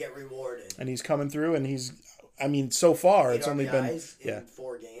 they're gonna get rewarded. And he's coming through, and so far it's only been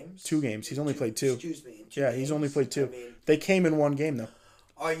 4 games. 2 games. He's only played 2. Excuse me. He's only played 2. They came in 1 game though.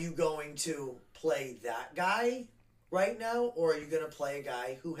 Are you going to play that guy right now, or are you going to play a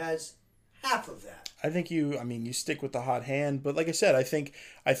guy who has half of that? I think you stick with the hot hand, but like I said, I think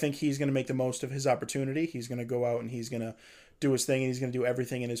he's going to make the most of his opportunity. He's going to go out and he's going to do his thing, and he's going to do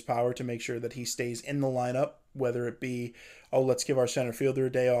everything in his power to make sure that he stays in the lineup, whether it be, let's give our center fielder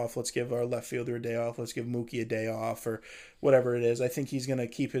a day off, let's give our left fielder a day off, let's give Mookie a day off, or whatever it is. I think he's going to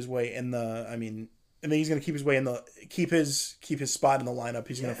keep his way in the, he's going to keep his way in the, keep his spot in the lineup.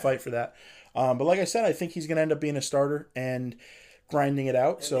 He's going to fight for that. But like I said, I think he's going to end up being a starter and grinding it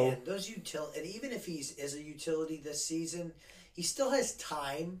out. And man, and even if he's as a utility this season, he still has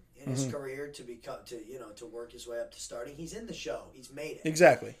time in his career to work his way up to starting. He's in the show. He's made it.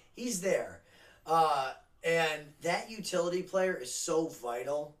 Exactly. He's there. And that utility player is so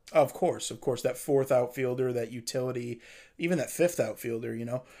vital. Of course. That fourth outfielder, that utility, even that fifth outfielder,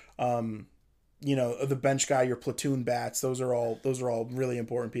 the bench guy, your platoon bats, those are all really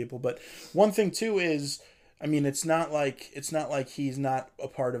important people. But one thing too is, it's not like he's not a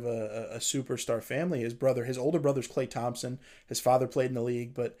part of a superstar family. His older brother's Klay Thompson. His father played in the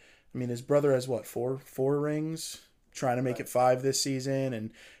league, but his brother has what, four rings, trying to make it 5 this season, and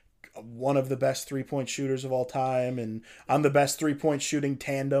one of the best 3-point shooters of all time, and I'm the best 3-point shooting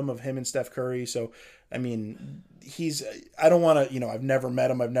tandem of him and Steph Curry. So, I don't want to, I've never met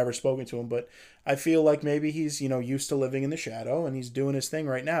him, I've never spoken to him, but I feel like maybe he's, used to living in the shadow, and he's doing his thing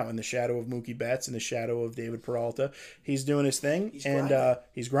right now in the shadow of Mookie Betts, in the shadow of David Peralta. He's doing his thing,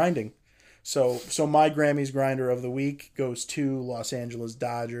 he's grinding. So my Grammy's grinder of the week goes to Los Angeles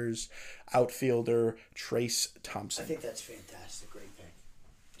Dodgers outfielder Trayce Thompson. I think that's fantastic. Great pick.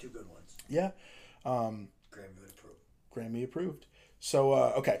 2 good ones. Yeah. Grammy would approve. Grammy approved. So,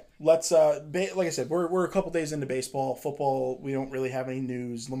 okay, let's, like I said, we're a couple days into baseball. Football, we don't really have any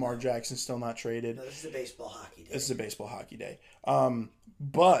news. Lamar Jackson's still not traded. No, this is a baseball hockey day. This is a baseball hockey day.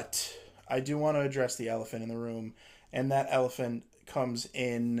 But I do want to address the elephant in the room, and that elephant comes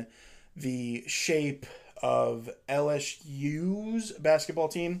in the shape of LSU's basketball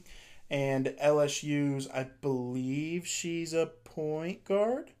team and LSU's, I believe she's a point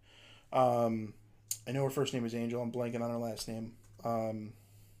guard. I know her first name is Angel. I'm blanking on her last name.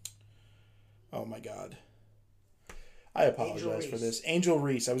 Oh my God. I apologize for this. Angel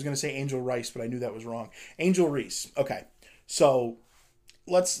Reese. I was going to say Angel Rice, but I knew that was wrong. Angel Reese. Okay. So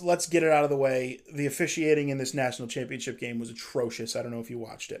let's get it out of the way. The officiating in this national championship game was atrocious. I don't know if you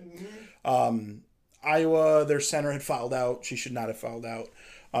watched it. Mm-hmm. Iowa, their center had fouled out. She should not have fouled out.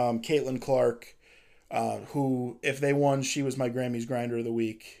 Caitlin Clark, who, if they won, she was my Grammys Grinder of the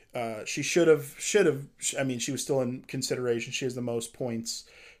Week. She should have. I mean, she was still in consideration. She has the most points.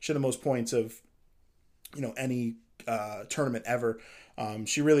 She had the most points of, any tournament ever.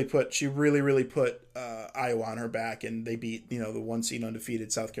 She really put Iowa on her back, and they beat the 1 seed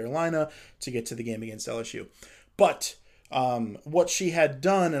undefeated South Carolina to get to the game against LSU. But what she had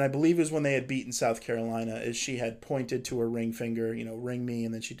done, and I believe it was when they had beaten South Carolina, is she had pointed to her ring finger, ring me,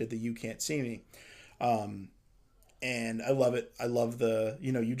 and then she did the "you can't see me." And I love it. I love the,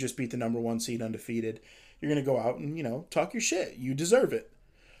 you just beat the number 1 seed undefeated. You're going to go out and, talk your shit. You deserve it.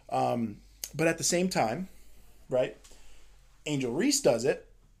 But at the same time, right, Angel Reese does it,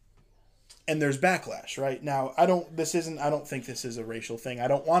 and there's backlash, right? Now, I don't think this is a racial thing. I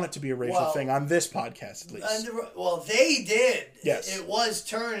don't want it to be a racial thing on this podcast, at least. Well, they did. Yes. It was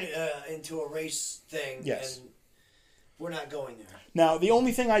turned into a race thing. Yes. And we're not going there. Now, the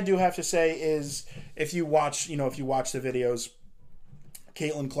only thing I do have to say is if you watch the videos,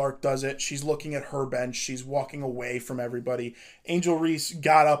 Caitlin Clark does it. She's looking at her bench. She's walking away from everybody. Angel Reese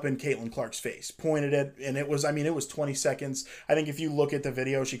got up in Caitlin Clark's face, pointed it, and it was 20 seconds. I think if you look at the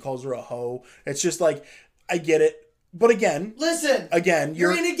video, she calls her a hoe. It's just like, I get it. But again,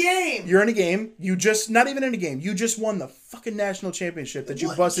 you're in a game. You're in a game. You just, not even in a game. You just won the fucking national championship that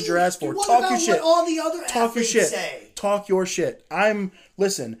you busted your ass for. Talk your shit. What all the other Talk your shit. Say? Talk your shit. I am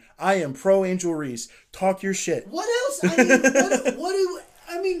pro Angel Reese. Talk your shit. What else?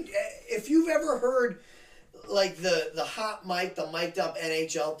 If you've ever heard like the hot mic, the mic'd up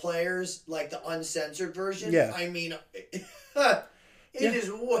NHL players, like the uncensored version. Yeah.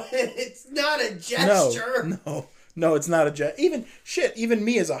 It's not a gesture. No, it's not a jet. Even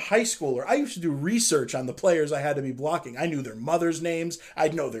me as a high schooler, I used to do research on the players I had to be blocking. I knew their mothers' names.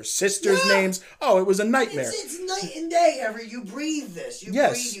 I'd know their sisters' names. Oh, it was a nightmare. It's night and day. You breathe this. You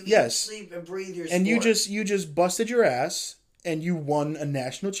eat, sleep, and breathe your sport. And you just busted your ass, and you won a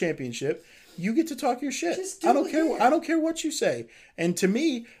national championship. You get to talk your shit. I don't care what you say. And to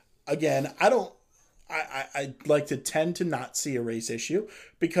me, again, I like to tend to not see a race issue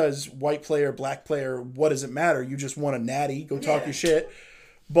because white player, black player, what does it matter? You just won a natty. Go talk your shit.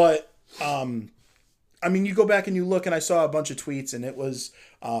 But, you go back and you look, and I saw a bunch of tweets, and it was,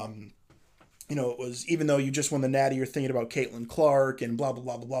 it was, even though you just won the natty, you're thinking about Caitlin Clark and blah, blah,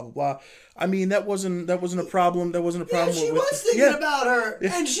 blah, blah, blah, blah. I mean, that wasn't a problem. That wasn't a problem. She was thinking about her,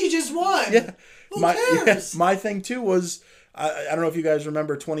 and she just won. Yeah. Who cares? My thing, too, was... I don't know if you guys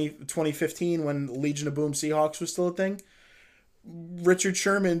remember 2015 when Legion of Boom Seahawks was still a thing. Richard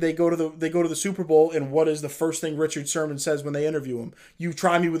Sherman, they go to the Super Bowl, and what is the first thing Richard Sherman says when they interview him? You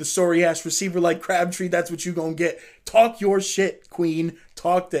try me with a sorry ass receiver like Crabtree, that's what you gonna get. Talk your shit, Queen.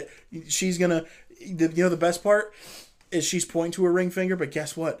 Talk that she's gonna. The best part is she's pointing to her ring finger, but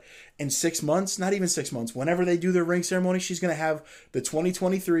guess what? In 6 months, not even 6 months, whenever they do their ring ceremony, she's gonna have the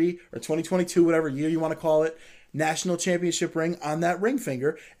 2023 or 2022, whatever year you want to call it, national championship ring on that ring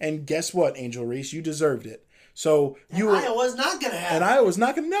finger. And guess what, Angel Reese? You deserved it. So Iowa's not going to have it. And Iowa's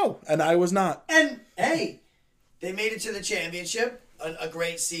not going to know. And Iowa's not. And, hey, they made it to the championship. A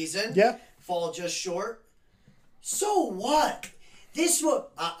great season. Yeah. Fall just short. So what?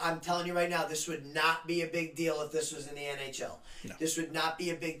 I'm telling you right now, this would not be a big deal if this was in the NHL. No. This would not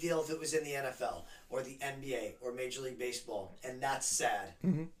be a big deal if it was in the NFL or the NBA or Major League Baseball. And that's sad.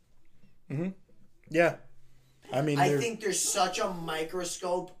 Mm-hmm. Mm-hmm. Yeah. I think there's such a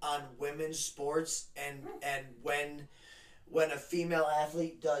microscope on women's sports, and when a female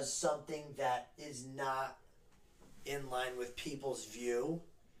athlete does something that is not in line with people's view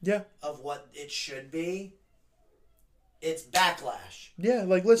of what it should be, it's backlash. Yeah,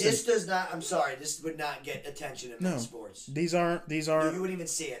 like listen. This would not get attention in men's sports. These aren't you wouldn't even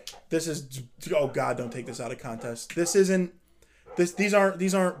see it. This is, oh God, don't take this out of context. These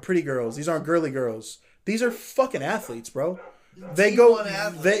aren't pretty girls. These aren't girly girls. These are fucking athletes, bro. They can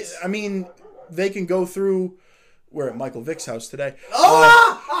go through. We're at Michael Vick's house today.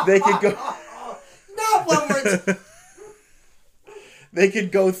 They could go. Not when we're. They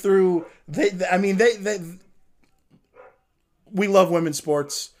could go through. We love women's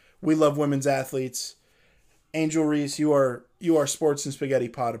sports. We love women's athletes. Angel Reese, you are Sports and Spaghetti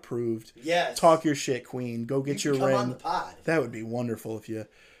Pod approved. Yes. Talk your shit, Queen. Go get your come ring. on the pod. That would be wonderful if you.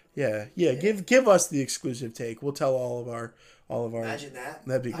 Yeah. Give us the exclusive take. We'll tell all of our. Imagine that.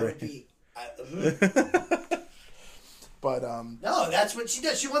 That'd be great. But no, that's what she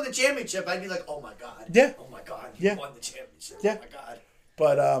does. She won the championship. I'd be like, oh my god. Yeah. Oh my god. You won the championship. Yeah. Oh my god.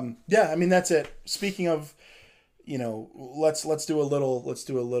 But I mean that's it. Speaking of, let's do a little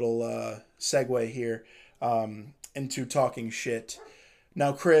segue here into talking shit.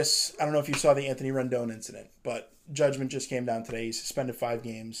 Now, Chris, I don't know if you saw the Anthony Rendon incident, but judgment just came down today. He's suspended 5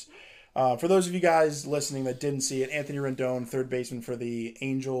 games. For those of you guys listening that didn't see it, Anthony Rendon, third baseman for the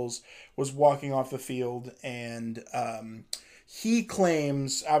Angels, was walking off the field, and he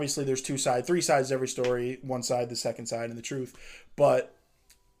claims, obviously there's 3 sides to every story, one side, the second side, and the truth, but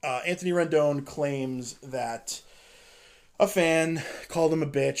Anthony Rendon claims that a fan called him a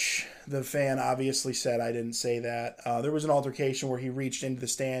bitch. The fan obviously said, I didn't say that. There was an altercation where he reached into the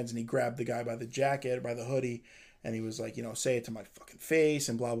stands and he grabbed the guy by the jacket, or by the hoodie, and he was like, say it to my fucking face,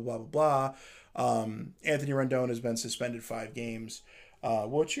 and blah, blah, blah, blah, blah. Anthony Rendon has been suspended 5 games.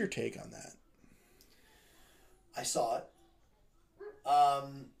 What's your take on that? I saw it. I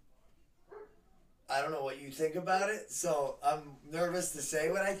don't know what you think about it, so I'm nervous to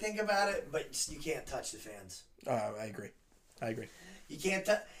say what I think about it, but you can't touch the fans. I agree. You can't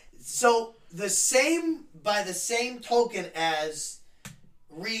touch. So by the same token as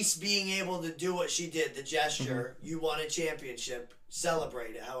Reese being able to do what she did, the gesture, you won a championship,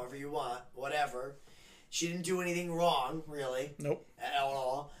 celebrate it however you want, whatever. She didn't do anything wrong, really. Nope. At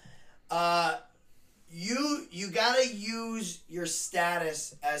all. You gotta use your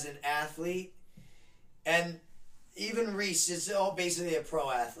status as an athlete, and even Reese is basically a pro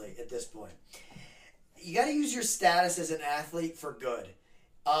athlete at this point. You gotta use your status as an athlete for good.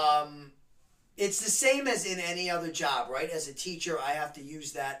 It's the same as in any other job, right? As a teacher, I have to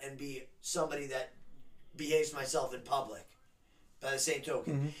use that and be somebody that behaves myself in public. By the same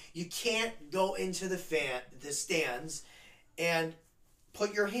token, you can't go into the stands and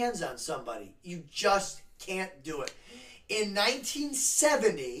put your hands on somebody. You just can't do it. In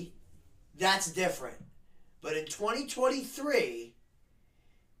 1970, that's different. But in 2023,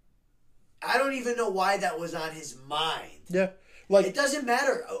 I don't even know why that was on his mind. Yeah. It doesn't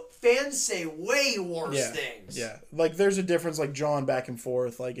matter. Fans say way worse things. Yeah. There's a difference, jawing back and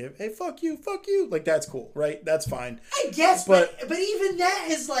forth, hey, fuck you. That's cool, right? That's fine. I guess, but even that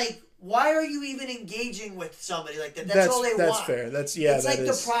is why are you even engaging with somebody like that? That's all they want. That's fair.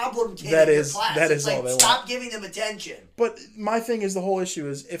 It's the problem kid in your class. That is all they want. Stop giving them attention. But my thing is, the whole issue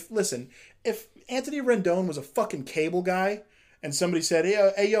is, if Anthony Rendon was a fucking cable guy, and somebody said,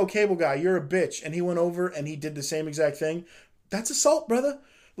 hey, yo, cable guy, you're a bitch, and he went over and he did the same exact thing, that's assault, brother.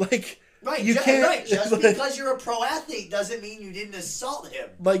 Right, you can't. Right, just because you're a pro athlete doesn't mean you didn't assault him.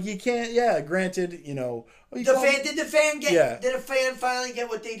 You can't. Yeah, granted, did the fan finally get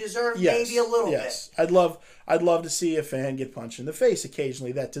what they deserved? Yes, maybe a little yes. bit. I'd love to see a fan get punched in the face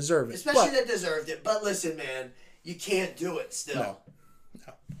occasionally that deserved it. Especially that deserved it. But listen, man, you can't do it still. No.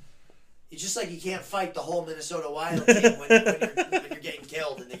 It's just like you can't fight the whole Minnesota Wild team when you're getting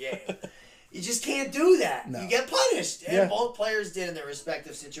killed in the game. You just can't do that. No. You get punished. And both players did in their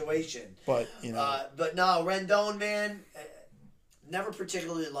respective situation. But, But no, Rendon, man, never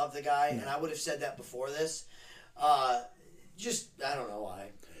particularly loved the guy, and I would have said that before this. I don't know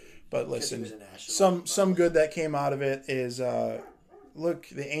why. But listen, some good that came out of it is, look,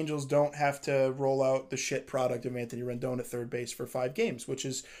 the Angels don't have to roll out the shit product of Anthony Rendon at third base for 5 games, which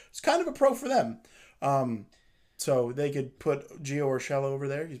is it's kind of a pro for them. So they could put Gio Urshela over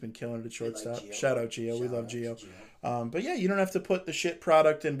there. He's been killing it at shortstop. Shout out Gio. We love Gio. But yeah, you don't have to put the shit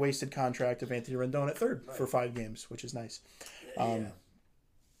product and wasted contract of Anthony Rendon at third for 5 games, which is nice.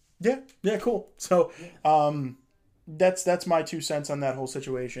 Yeah, cool. So that's my 2 cents on that whole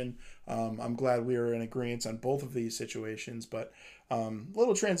situation. I'm glad we are in agreement on both of these situations, but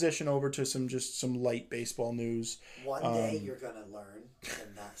little transition over to some light baseball news. One day you're gonna learn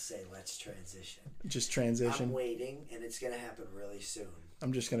and not say let's transition. Just transition. I'm waiting, and it's gonna happen really soon.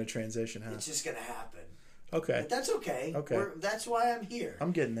 I'm just gonna transition, huh? It's just gonna happen. Okay. But that's okay. Okay. That's why I'm here.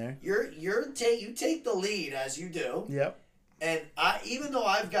 I'm getting there. You take the lead as you do. Yep. And even though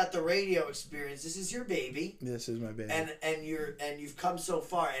I've got the radio experience, this is your baby. This is my baby. And you've come so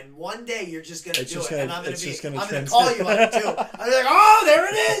far. And one day you're just gonna do it, and I'm gonna call you on it too. I'm like, oh, there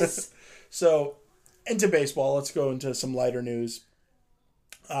it is. So, into baseball. Let's go into some lighter news.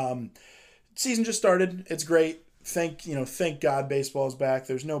 Season just started. It's great. Thank God baseball's back.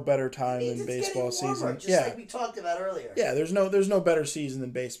 There's no better time than baseball season. Like we talked about earlier. Yeah, there's no better season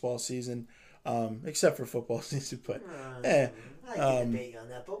than baseball season. except for football season. But I can debate on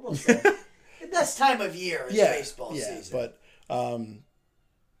that, but we'll say the best time of year is baseball season. But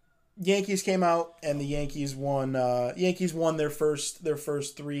Yankees came out and the Yankees won. Yankees won their first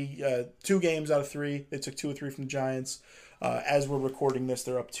 2 games out of 3. They took 2 or 3 from the Giants. As we're recording this,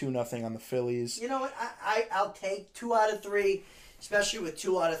 they're up 2-0 on the Phillies. You know what? I'll take 2 out of 3, especially with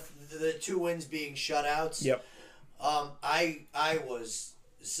 2 out of the 2 wins being shutouts. Yep.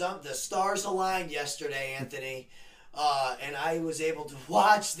 The stars aligned yesterday, Anthony, and I was able to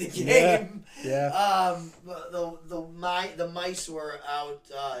watch the game. Yeah. The mice were out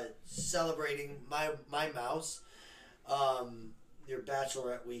celebrating my mouse. Their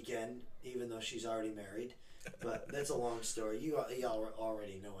bachelorette weekend, even though she's already married. But that's a long story. Y'all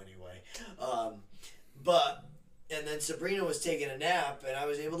already know anyway. And then Sabrina was taking a nap, and I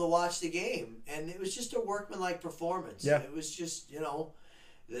was able to watch the game, and it was just a workmanlike performance. Yeah. It was just the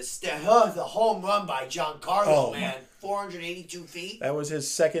home run by Giancarlo, man, 482 feet. That was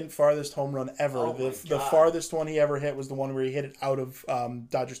his second farthest home run ever. Oh the farthest one he ever hit was the one where he hit it out of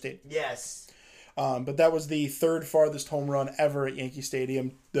Dodger Stadium. Yes. But that was the 3rd farthest home run ever at Yankee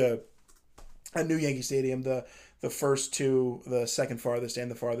Stadium. A new Yankee Stadium. The first 2, the second farthest and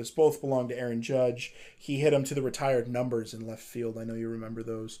the farthest, both belong to Aaron Judge. He hit them to the retired numbers in left field. I know you remember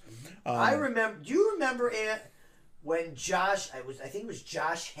those. I remember. Do you remember, Ant, when I think it was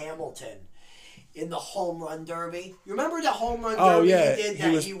Josh Hamilton in the home run derby? You remember the home run derby he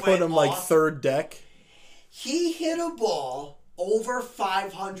did? He put him like 3rd deck. He hit a ball over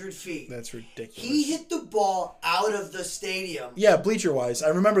 500 feet. That's ridiculous. He hit the ball out of the stadium. Yeah, bleacher-wise. I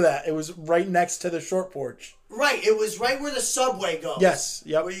remember that. It was right next to the short porch. Right. It was right where the subway goes. Yes.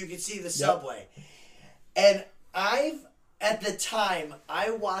 Yep. Where you could see the subway. And at the time,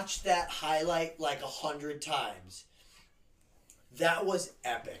 I watched that highlight like 100 times. That was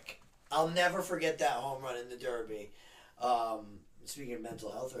epic. I'll never forget that home run in the Derby. Speaking of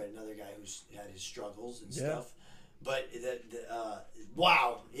mental health, right, another guy who's had his struggles and stuff. But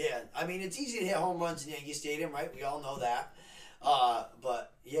wow, yeah. I mean, it's easy to hit home runs in Yankee Stadium, right? We all know that.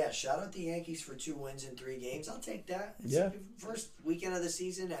 But yeah, shout out the Yankees for 2 wins in 3 games. I'll take that. It's first weekend of the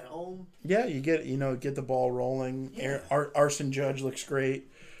season at home. Yeah, you get the ball rolling. Yeah. Arson Judge looks great.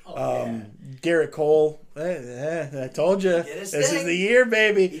 Garrett Cole, I told you, this is the year,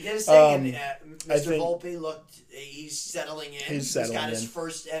 baby. He did his thing. Mr. Volpe looked. He's settling in. He's got his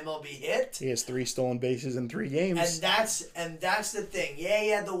first MLB hit. He has 3 stolen bases in 3 games. And that's the thing. Yeah, he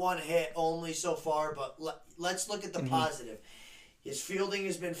had the 1 hit only so far, but let's look at the positive. His fielding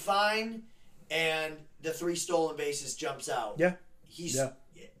has been fine, and the 3 stolen bases jumps out. Yeah,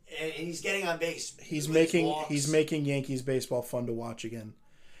 and he's getting on base. He's making Yankees baseball fun to watch again.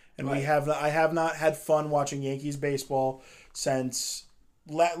 And I have not had fun watching Yankees baseball since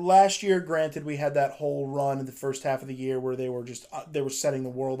last year. Granted, we had that whole run in the first half of the year where they were setting the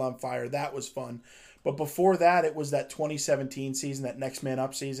world on fire. That was fun. But before that, it was that 2017 season, that next man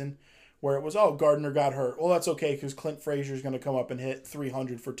up season, where it was, Gardner got hurt. Well, that's okay because Clint Frazier's going to come up and hit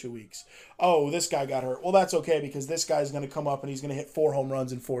 300 for 2 weeks. Oh, this guy got hurt. Well, that's okay because this guy's going to come up and he's going to hit 4 home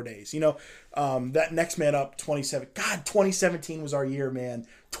runs in 4 days. That next man up 2017 was our year, man.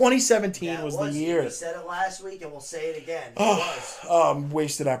 2017 was the year. We said it last week and we'll say it again.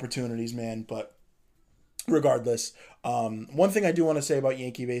 Wasted opportunities, man. But regardless, one thing I do want to say about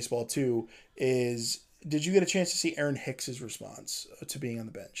Yankee baseball too is, did you get a chance to see Aaron Hicks's response to being on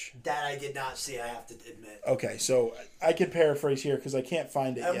the bench? That I did not see, I have to admit. Okay, so I could paraphrase here because I can't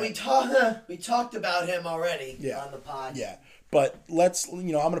find it yet. We talked about him already on the pod. Yeah, but I'm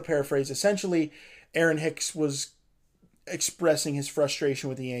going to paraphrase. Essentially, Aaron Hicks was expressing his frustration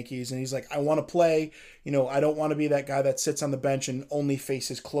with the Yankees, and he's like, I want to play. I don't want to be that guy that sits on the bench and only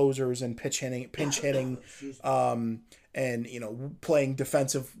faces closers and pinch hitting, and playing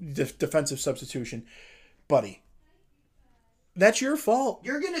defensive substitution. Buddy, that's your fault.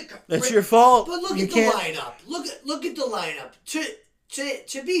 That's your fault. But look at the lineup. Look at the lineup.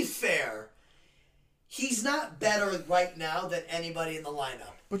 To be fair, he's not better right now than anybody in the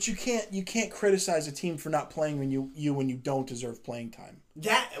lineup. But you can't criticize a team for not playing when you don't deserve playing time.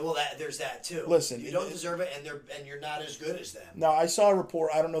 There's that too. Listen, you don't deserve it, and you're not as good as them. Now, I saw a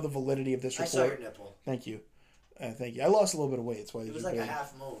report. I don't know the validity of this report. I saw your nipple. Thank you. Thank you. I lost a little bit of weight. That's why it was like a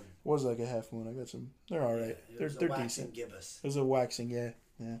half moon. It was like a half moon. I got some. They're all right. They're decent. Gibbous. It was a waxing.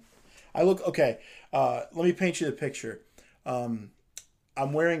 Yeah. I look okay. Let me paint you the picture. I'm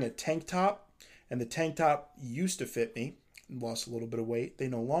wearing a tank top, and the tank top used to fit me. Lost a little bit of weight. They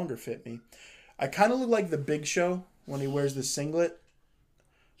no longer fit me. I kind of look like the Big Show when he wears the singlet.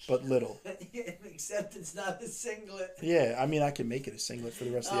 but little. Except it's not a singlet. Yeah, I mean, I can make it a singlet for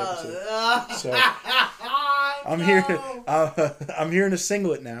the rest of the episode. So I'm no. here. I'm here in a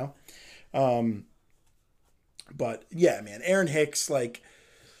singlet now. But yeah, man, Aaron Hicks, like,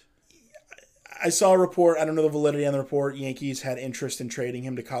 I saw a report. I don't know the validity on the report. Yankees had interest in trading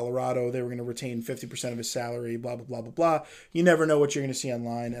him to Colorado. They were going to retain 50% of his salary. Blah blah blah blah blah. You never know what you're going to see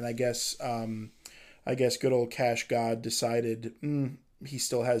online. And I guess good old Cash God decided he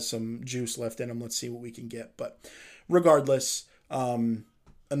still has some juice left in him. Let's see what we can get. But regardless,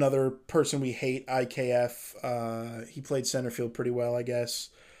 another person we hate, IKF. He played center field pretty well, I guess.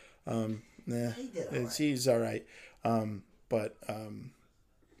 He's all right. But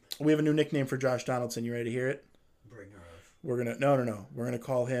we have a new nickname for Josh Donaldson. You ready to hear it? Bring her up. We're gonna no. We're gonna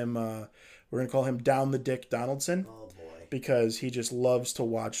call him Down the Dick Donaldson. Oh boy. Because he just loves to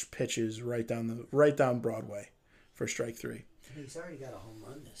watch pitches right down Broadway for strike three. He's already got a home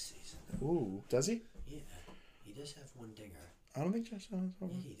run this season. Ooh, does he? Yeah, he does have one dinger. I don't think Josh Donaldson.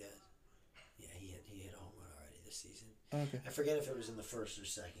 Yeah, he does. Yeah, he hit a home run already this season. Okay. I forget if it was in the first or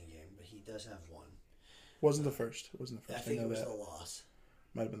second game, but he does have one. Wasn't the first. It wasn't the first. I think know it was that. the loss.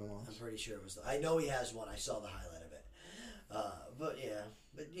 Might have been the loss. I'm pretty sure it was. I know he has one. I saw the highlight of it. But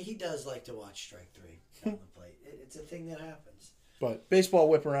he does like to watch strike three on the plate. It's a thing that happens. But baseball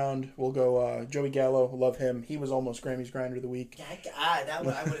whip around. We'll go Joey Gallo. Love him. He was almost Grammy's Grinder of the Week. I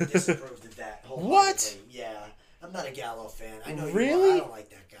would have disapproved of that. What? Yeah, I'm not a Gallo fan. I know really? you are. I don't like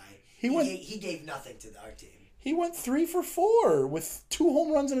that guy. He gave nothing to our team. He went 3 for 4 with 2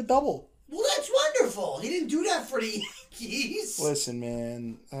 home runs and a double. Well, that's wonderful. He didn't do that for the Yankees. Listen,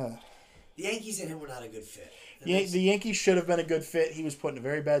 man. The Yankees and him were not a good fit. The Yankees should have been a good fit. He was put in a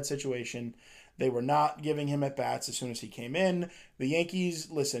very bad situation. They were not giving him at bats as soon as he came in. The Yankees,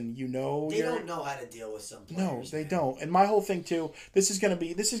 listen, they don't know how to deal with some players. No, they don't. And my whole thing too. This is gonna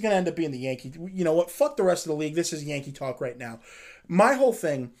end up being the Yankee. You know what? Fuck the rest of the league. This is Yankee talk right now. My whole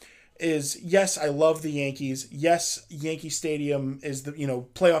thing is, yes, I love the Yankees. Yes, Yankee Stadium is the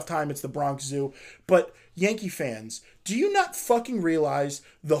playoff time. It's the Bronx Zoo. But Yankee fans, do you not fucking realize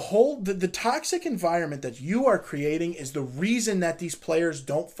the toxic environment that you are creating is the reason that these players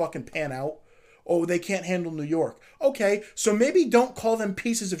don't fucking pan out? Oh, they can't handle New York. Okay, so maybe don't call them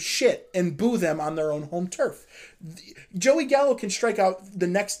pieces of shit and boo them on their own home turf. Joey Gallo can strike out the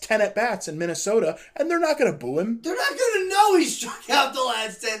next 10 at-bats in Minnesota, and they're not going to boo him. They're not going to know he struck out the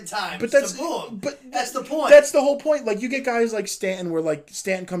last 10 times but that's, to boo him. But that's the point. That's the whole point. Like, you get guys like Stanton where, like,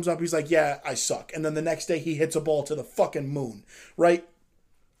 Stanton comes up, he's like, yeah, I suck. And then the next day he hits a ball to the fucking moon, right?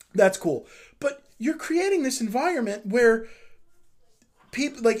 That's cool. But you're creating this environment where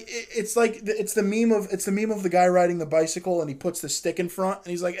people it's the meme of the guy riding the bicycle and he puts the stick in front and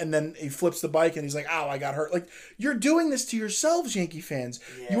he's like, and then he flips the bike and he's like, ow, I got hurt. Like, you're doing this to yourselves, Yankee fans.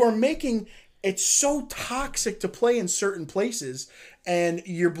 Yeah. You are making it so toxic to play in certain places, and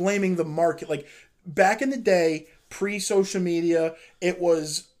you're blaming the market. Like, back in the day, pre-social media, it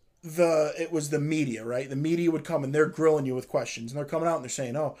was the media, right? The media would come and they're grilling you with questions, and they're coming out and they're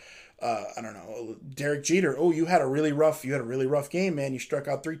saying, I don't know, Derek Jeter, you had a really rough game, man. You struck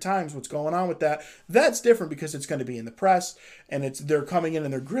out 3 times. What's going on with that? That's different because it's going to be in the press, and they're coming in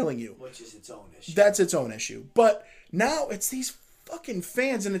and they're grilling you. Which is its own issue. That's its own issue. But now it's these fucking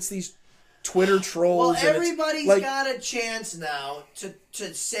fans and it's these Twitter trolls. Well, everybody's got a chance now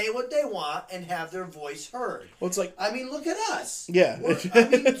to say what they want and have their voice heard. Well, it's like, I mean, look at us. Yeah.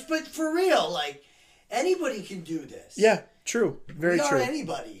 But for real, like, anybody can do this. Yeah, true. Very true. We are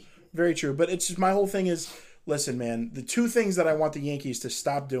anybody. Very true. But it's just, my whole thing is, listen, man, the 2 things that I want the Yankees to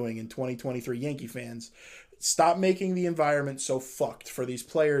stop doing in 2023, Yankee fans, stop making the environment so fucked for these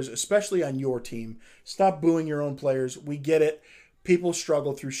players, especially on your team. Stop booing your own players. We get it. People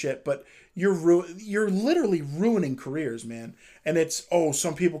struggle through shit, but you're literally ruining careers, man. And it's,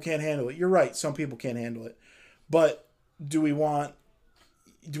 some people can't handle it. You're right. Some people can't handle it. But do we want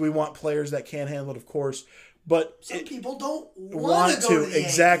players that can't handle it? Of course. But some people don't want to go to the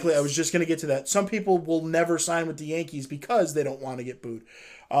exactly. Yankees. I was just going to get to that. Some people will never sign with the Yankees because they don't want to get booed.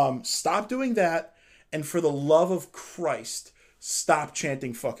 Stop doing that, and for the love of Christ, stop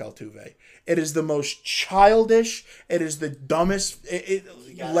chanting "fuck Altuve." It is the most childish. It is the dumbest.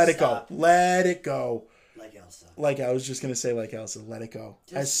 Let it go. Let it go. Like Elsa. I was just going to say like Elsa. Let it go.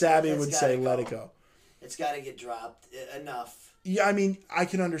 As Sabby would say, let it go. It's got to get dropped. Enough. Yeah, I mean, I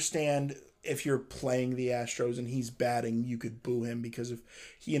can understand. If you're playing the Astros and he's batting, you could boo him because of,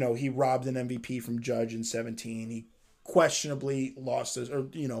 he robbed an MVP from Judge in 2017. He questionably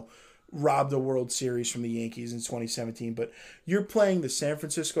robbed a World Series from the Yankees in 2017. But you're playing the San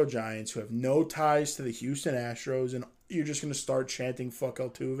Francisco Giants, who have no ties to the Houston Astros, and gonna start chanting "fuck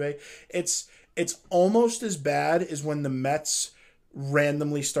Altuve." It's almost as bad as when the Mets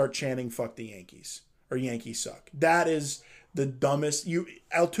randomly start chanting "fuck the Yankees" or "Yankees suck." That is the dumbest.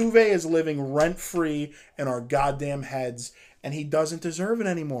 Altuve is living rent free in our goddamn heads, and he doesn't deserve it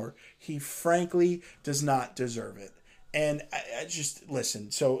anymore. He frankly does not deserve it. And I just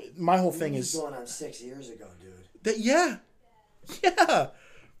listen. So my whole thing is going on 6 years ago, dude. Yeah.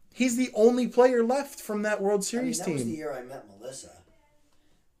 He's the only player left from that World Series team. That was the year I met Melissa.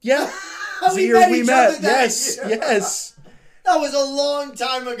 Yeah. we met. Yes. Yes. That was a long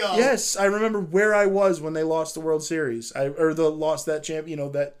time ago. Yes, I remember where I was when they lost the World Series. Lost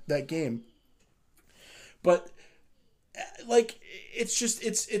that that game. But like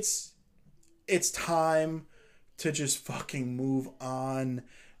it's time to just fucking move on.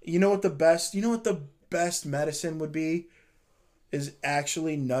 You know what the best medicine would be? Is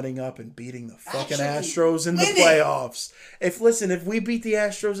actually nutting up and beating the fucking Astros in the playoffs. If we beat the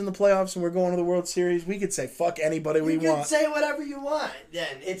Astros in the playoffs and we're going to the World Series, we could say fuck anybody we want. You can say whatever you want.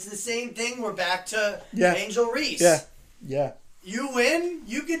 Then it's the same thing. We're back to Angel Reese. Yeah. You win,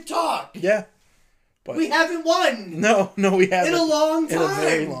 you can talk. Yeah. But we haven't won. No, we haven't. In a long time. In a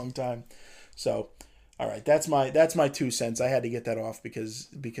very long time. So, all right, that's my 2 cents. I had to get that off because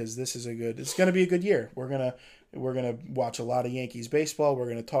this is it's going to be a good year. We're going to watch a lot of Yankees baseball. We're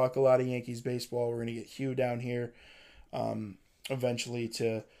going to talk a lot of Yankees baseball. We're going to get Hugh down here eventually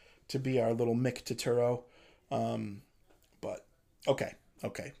to be our little Mick Turturro. But, okay.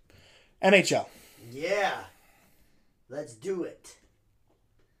 NHL. Yeah. Let's do it.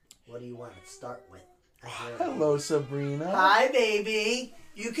 What do you want to start with? Hello, Sabrina. Hi, baby.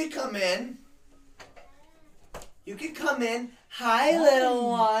 You could come in. Hi, little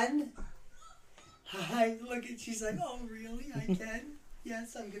one. Hi, look at, she's like, oh, really? I can?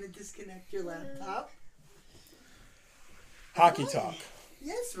 Yes, I'm going to disconnect your laptop. Hockey talk.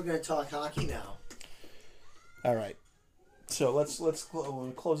 Yes, we're going to talk hockey now. All right. So let's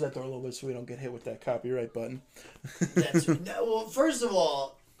close that door a little bit so we don't get hit with that copyright button. Well, first of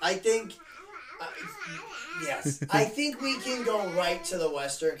all, I think, I think we can go right to the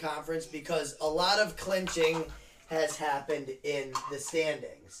Western Conference because a lot of clinching has happened in the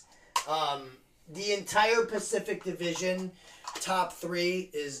standings. The entire Pacific Division, top 3,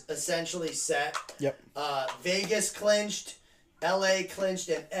 is essentially set. Yep. Vegas clinched, LA clinched,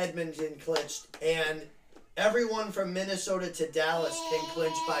 and Edmonton clinched. And everyone from Minnesota to Dallas can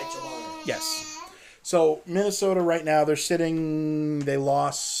clinch by tomorrow. Yes. So Minnesota right now, they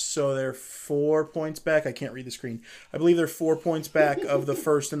lost, so they're 4 points back. I can't read the screen. I believe they're 4 points back of the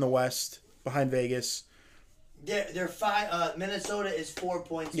first in the West behind Vegas. They're 5. Minnesota is 4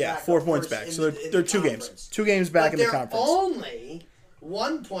 points back. Yeah, 4 points back. So they're 2 games. 2 games back in the conference. They're only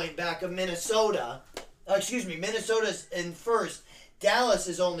 1 point back of Minnesota. Minnesota's in first. Dallas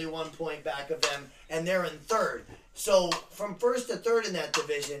is only 1 point back of them, and they're in third. So from first to third in that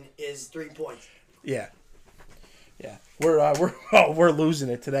division is 3 points. Yeah. We're losing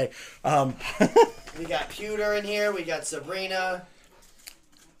it today. We got Pewter in here. We got Sabrina.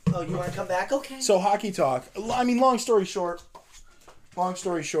 Oh, you want to come back? Okay. So hockey talk. I mean, long story short,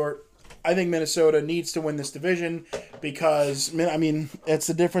 I think Minnesota needs to win this division because, I mean, it's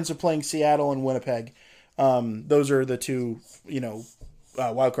the difference of playing Seattle and Winnipeg. Those are the two,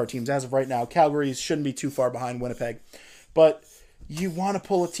 wildcard teams as of right now. Calgary shouldn't be too far behind Winnipeg. But you want to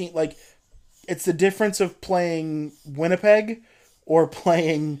pull a team, like, it's the difference of playing Winnipeg or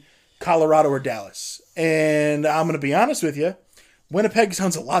playing Colorado or Dallas. And I'm going to be honest with you, Winnipeg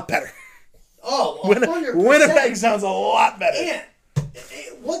sounds a lot better. Oh, 100%. Winnipeg sounds a lot better. And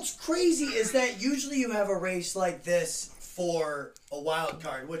what's crazy is that usually you have a race like this for a wild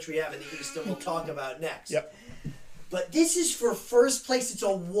card, which we have in the East and we'll talk about next. Yep. But this is for first place. It's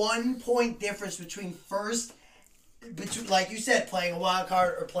a 1 point difference between like you said, playing a wild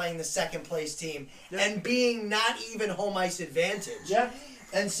card or playing the second place team, and being not even home ice advantage. Yeah.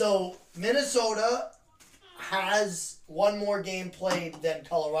 And so Minnesota has one more game played than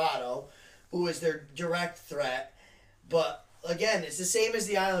Colorado, who is their direct threat. But again, it's the same as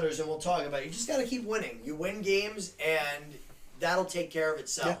the Islanders, and we'll talk about it. You just got to keep winning. You win games, and that'll take care of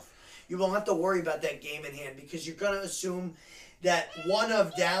itself. Yeah. You won't have to worry about that game in hand because you're going to assume that one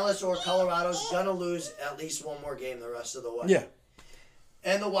of Dallas or Colorado's going to lose at least one more game the rest of the way. Yeah.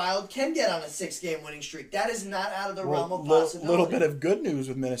 And the Wild can get on a 6-game winning streak. That is not out of the realm of possibility. A little bit of good news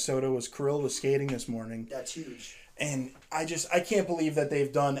with Minnesota was Kirill was skating this morning. That's huge. And I can't believe that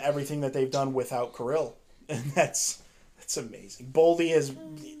they've done everything that they've done without Kirill. And that's amazing.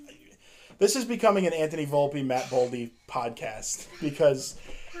 This is becoming an Anthony Volpe, Matt Boldy podcast because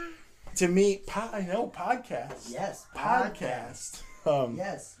To me, I know podcast. Yes, Podcast.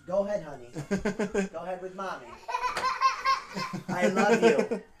 Yes, go ahead, honey. Go ahead with mommy. I love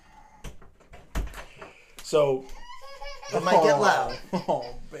you. So, it might get loud.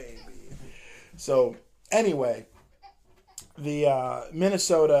 Oh, baby. So, anyway, the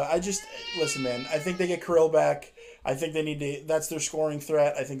Minnesota, listen, man, I think they get Kirill back. I think they need to, that's their scoring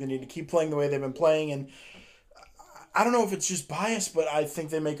threat. I think they need to keep playing the way they've been playing. And I don't know if it's just bias, but I think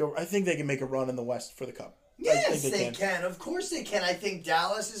they can make a run in the West for the Cup. Yes, they can. Of course they can. I think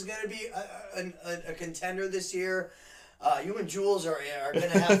Dallas is going to be a contender this year. You and Jules are going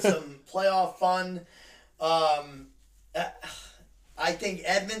to have some playoff fun. I think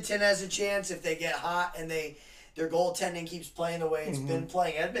Edmonton has a chance if they get hot and their goaltending keeps playing the way it's been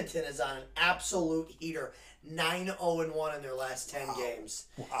playing. Edmonton is on an absolute heater. 9-0-1 in their last 10 games.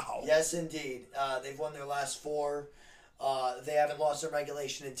 Wow. Yes, indeed. They've won their last 4. They haven't lost a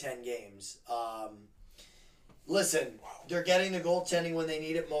regulation in 10 games. Listen, they're getting the goaltending when they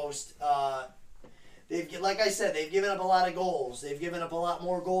need it most. Like I said, they've given up a lot of goals. They've given up a lot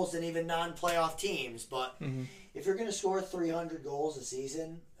more goals than even non-playoff teams. But if you're going to score 300 goals a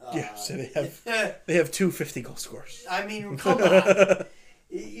season... so they have 2 50-goal scorers. I mean, come on.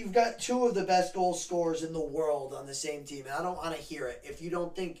 You've got 2 of the best goal scorers in the world on the same team, and I don't want to hear it. If you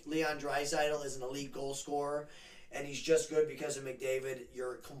don't think Leon Draisaitl is an elite goal scorer and he's just good because of McDavid,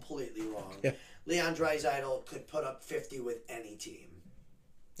 you're completely wrong. Yeah. Leon Draisaitl could put up 50 with any team.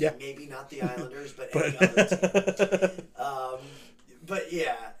 Yeah. Maybe not the Islanders, but any other team. But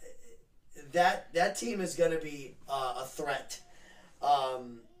yeah, that team is going to be a threat.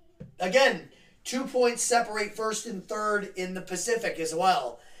 Again, 2 points separate first and third in the Pacific as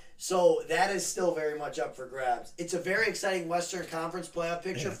well. So that is still very much up for grabs. It's a very exciting Western Conference playoff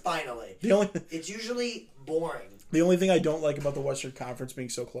picture, finally. It's usually boring. The only thing I don't like about the Western Conference being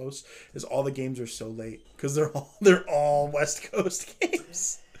so close is all the games are so late because they're all West Coast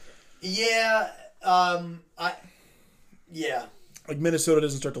games. Yeah, Like Minnesota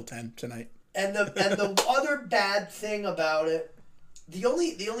doesn't start till 10 tonight. And the other bad thing about it, the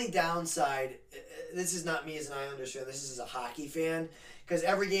only downside, this is not me as an Islanders fan, this is as a hockey fan, because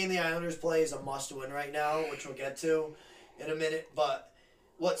every game the Islanders play is a must-win right now, which we'll get to in a minute. But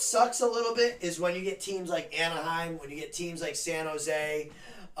what sucks a little bit is when you get teams like Anaheim, when you get teams like San Jose,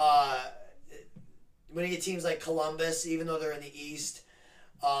 when you get teams like Columbus, even though they're in the East,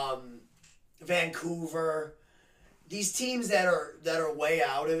 Vancouver, these teams that are way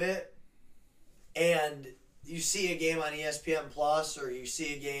out of it, and you see a game on ESPN Plus or you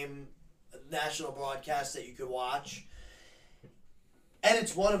see a game, a national broadcast that you could watch, and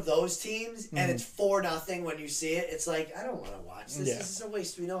it's one of those teams, and it's 4-0 when you see it, it's like, I don't want to watch this. Yeah. This is a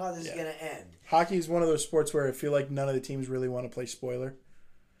waste. We know how this is going to end. Hockey is one of those sports where I feel like none of the teams really want to play spoiler.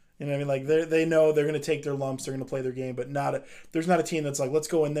 You know what I mean? Like they know they're going to take their lumps, they're going to play their game, but there's not a team that's like, let's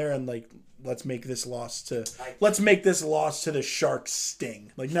go in there and like let's make this loss to the Sharks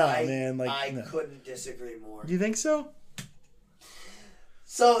sting. Like man, like I couldn't disagree more. Do you think so?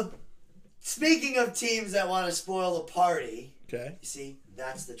 So, speaking of teams that want to spoil the party, okay. You see,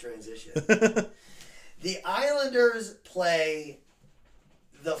 that's the transition. The Islanders play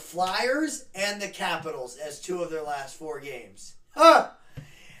the Flyers and the Capitals as 2 of their last 4 games. Huh!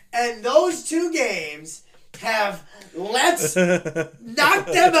 And those 2 games have "let's knock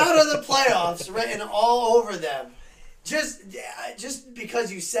them out of the playoffs" written all over them. Just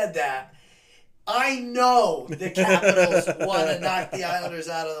because you said that, I know the Capitals want to knock the Islanders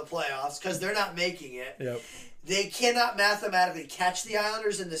out of the playoffs because they're not making it. Yep. They cannot mathematically catch the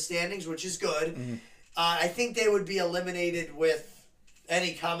Islanders in the standings, which is good. Mm-hmm. I think they would be eliminated with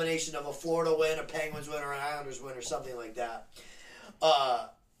any combination of a Florida win, a Penguins win, or an Islanders win, or something like that.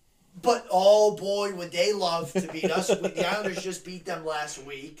 But, oh boy, would they love to beat us. The Islanders just beat them last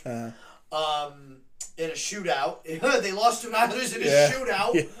week in a shootout. They lost to the Islanders in a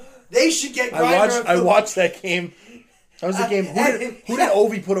shootout. Yeah. They should get Grindr. I watched that game. That was the game. Who did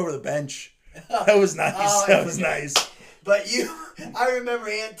Ovi put over the bench? That was nice. That was nice. But I remember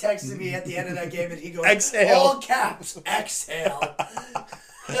Ant texted me at the end of that game, and he goes, "Exhale." All caps, exhale.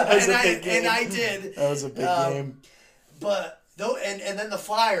 And I did. That was a big game. But... And then the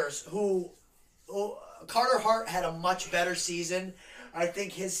Flyers, who Carter Hart had a much better season. I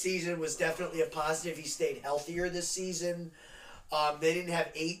think his season was definitely a positive. He stayed healthier this season. They didn't have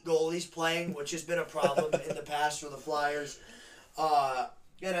 8 goalies playing, which has been a problem in the past for the Flyers.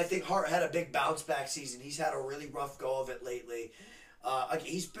 And I think Hart had a big bounce back season. He's had a really rough go of it lately.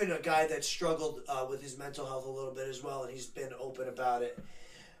 He's been a guy that struggled with his mental health a little bit as well, and he's been open about it.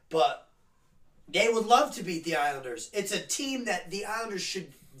 But they would love to beat the Islanders. It's a team that the Islanders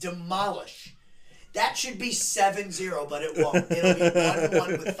should demolish. That should be 7-0, but it won't. It'll be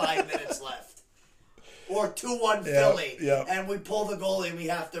 1-1 with 5 minutes left. Or 2-1 Philly. Yeah. And we pull the goalie and we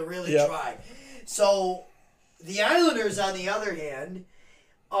have to really try. So, the Islanders, on the other hand,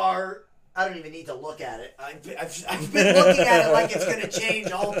 are... I don't even need to look at it. I've been looking at it like it's going to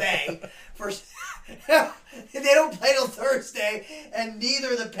change all day. They don't play till Thursday, and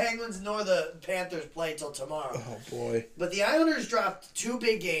neither the Penguins nor the Panthers play till tomorrow. Oh, boy. But the Islanders dropped 2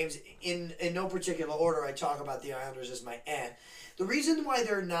 big games in no particular order. I talk about the Islanders as my aunt. The reason why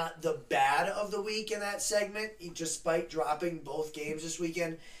they're not the bad of the week in that segment, despite dropping both games this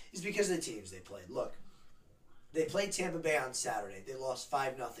weekend, is because of the teams they played. Look. They played Tampa Bay on Saturday. They lost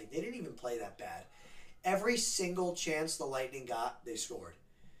 5-0. They didn't even play that bad. Every single chance the Lightning got, they scored.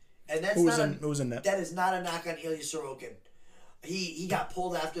 And that's who was in net? That is not a knock on Ilya Sorokin. He got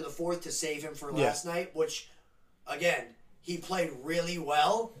pulled after the 4th to save him for last night, which, again, he played really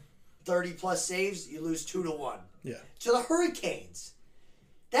well. 30-plus saves, you lose 2-1. Yeah. To the Hurricanes.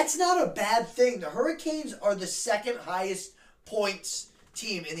 That's not a bad thing. The Hurricanes are the second highest points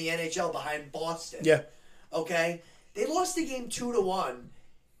team in the NHL behind Boston. Yeah. Okay? They lost the game 2-1,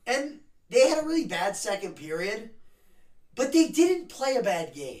 and they had a really bad second period, but they didn't play a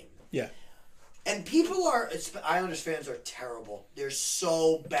bad game. Yeah. And Islanders fans are terrible. They're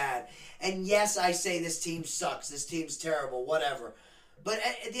so bad. And yes, I say this team sucks. This team's terrible, whatever. But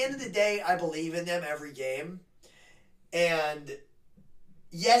at the end of the day, I believe in them every game. And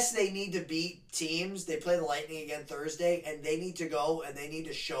yes, they need to beat teams. They play the Lightning again Thursday, and they need to go and they need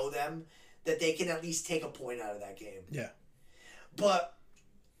to show them that they can at least take a point out of that game. Yeah. But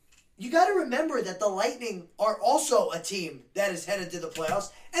you got to remember that the Lightning are also a team that is headed to the playoffs,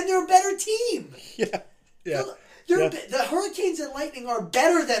 and they're a better team. Yeah. Yeah. The Hurricanes and Lightning are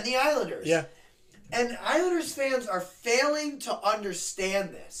better than the Islanders. Yeah. And Islanders fans are failing to understand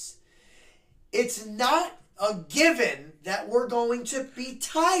this. It's not a given that we're going to be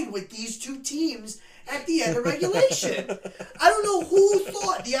tied with these two teams at the end of regulation. I don't know who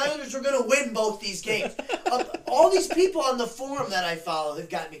thought the Islanders were going to win both these games. All these people on the forum that I follow have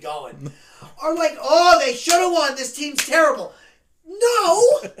got me going are like, oh, they should have won. This team's terrible.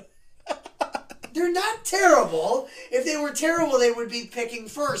 No! They're not terrible. If they were terrible, they would be picking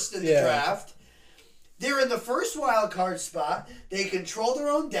first in the draft. They're in the first wild card spot. They control their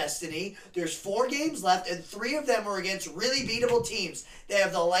own destiny. There's 4 games left, and 3 of them are against really beatable teams. They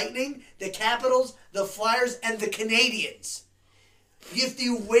have the Lightning, the Capitals, the Flyers, and the Canadiens. If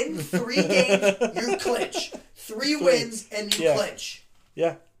you win 3 games, you clinch. 3 wins, and you clinch.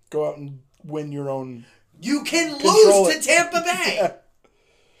 Yeah. Go out and win your own. You can lose to Tampa Bay. Yeah.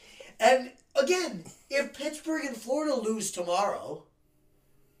 And, again, if Pittsburgh and Florida lose tomorrow...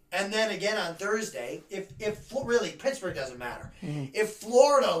 And then again on Thursday, if really, Pittsburgh doesn't matter. Mm-hmm. If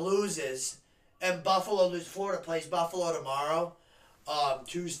Florida loses and Florida plays Buffalo tomorrow,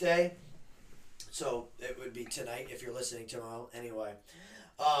 Tuesday, so it would be tonight if you're listening tomorrow. Anyway,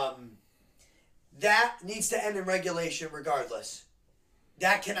 that needs to end in regulation regardless.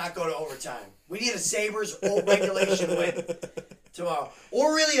 That cannot go to overtime. We need a Sabres regulation win tomorrow.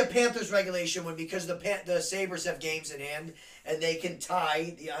 Or really a Panthers regulation win because the Sabres have games in hand and they can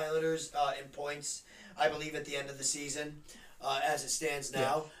tie the Islanders in points, I believe, at the end of the season as it stands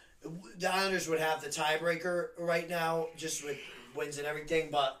now. Yeah. The Islanders would have the tiebreaker right now just with wins and everything.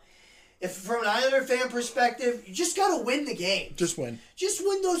 But if from an Islander fan perspective, you just got to win the game. Just win. Just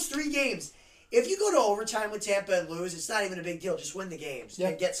win those 3 games. If you go to overtime with Tampa and lose, it's not even a big deal. Just win the games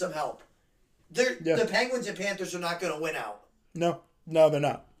and get some help. The Penguins and Panthers are not going to win out. No, they're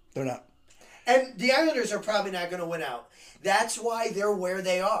not. They're not. And the Islanders are probably not going to win out. That's why they're where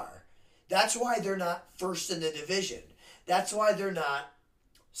they are. That's why they're not first in the division. That's why they're not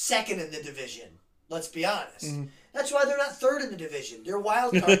second in the division. Let's be honest. Mm-hmm. That's why they're not third in the division. They're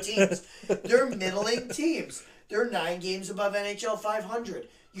wild card teams. They're middling teams. They're 9 games above NHL 500.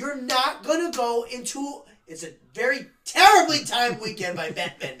 You're not going to go into... It's a very terribly timed weekend by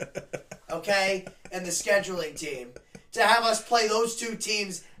Bettman, okay, and the scheduling team, to have us play those 2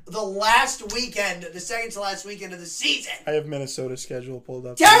 teams the last weekend, the second to last weekend of the season. I have Minnesota's schedule pulled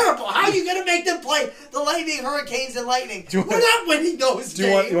up. Terrible! How are you going to make them play the Lightning, Hurricanes, and Lightning? We're not winning those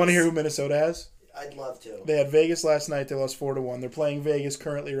games. You want to hear who Minnesota has? I'd love to. They had Vegas last night. They lost 4-1. They're playing Vegas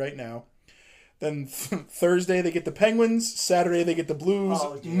currently right now. Then Thursday they get the Penguins. Saturday they get the Blues.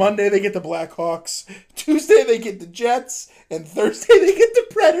 Monday they get the Blackhawks. Tuesday they get the Jets. And Thursday they get the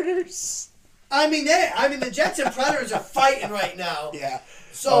Predators. I mean the Jets and Predators are fighting right now. Yeah.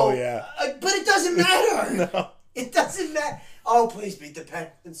 So, but it doesn't matter. No. It doesn't matter. Oh, please beat the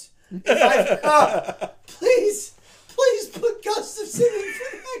Penguins. Please put Gustafsson in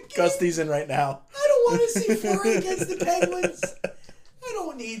for discuss these in right now. I don't want to see Flurry against the Penguins. I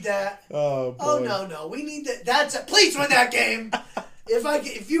don't need that. Oh, boy. Oh, no. We need that. Please win that game.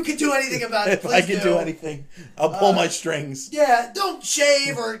 If you could do anything about it, please If I can do anything, I'll pull my strings. Yeah, don't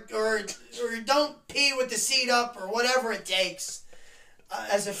shave or don't pee with the seat up or whatever it takes.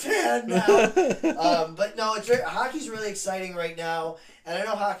 As a fan now, but no, hockey's really exciting right now, and I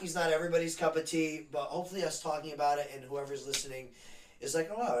know hockey's not everybody's cup of tea, but hopefully us talking about it and whoever's listening is like,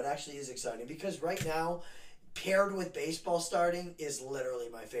 oh wow, it actually is exciting because right now, paired with baseball starting, is literally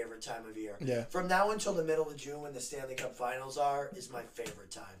my favorite time of year. Yeah. From now until the middle of June when the Stanley Cup Finals is my favorite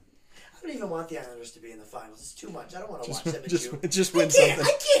time. I don't even want the Islanders to be in the finals. It's too much. I don't want to watch them in June. Just win something.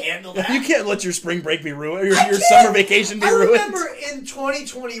 I can't handle that. You can't let your spring break be ruined, or your summer vacation be ruined. I remember in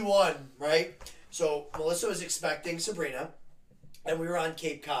 2021, right? So Melissa was expecting Sabrina, and we were on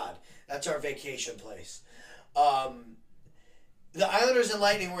Cape Cod. That's our vacation place. The Islanders and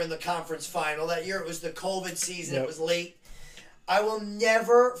Lightning were in the conference final that year. It was the COVID season. Yep. It was late. I will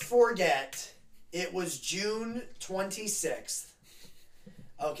never forget. It was June 26th.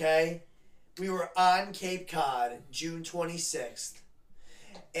 Okay? We were on Cape Cod, June 26th.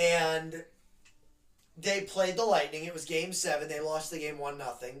 And they played the Lightning. It was Game 7. They lost the game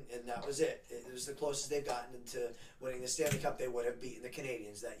 1-0, and that was it. It was the closest they've gotten into winning the Stanley Cup. They would have beaten the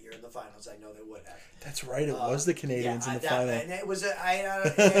Canadiens that year in the finals. I know they would have. That's right. It was the Canadiens in the final. And it was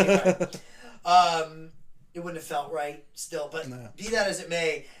anyway. It wouldn't have felt right still, but be that as it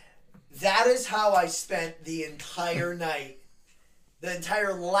may, that is how I spent the entire night, the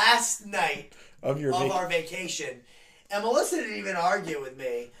entire last night of our vacation. And Melissa didn't even argue with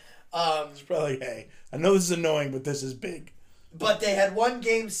me. It's probably like, hey, I know this is annoying, but this is big. But they had won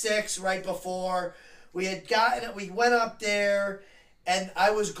Game 6 right before. We had gotten it. We went up there, and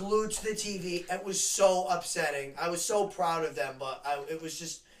I was glued to the TV. It was so upsetting. I was so proud of them, but it was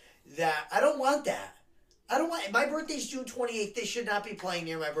just that. I don't want that. I don't want. My birthday's June 28th. They should not be playing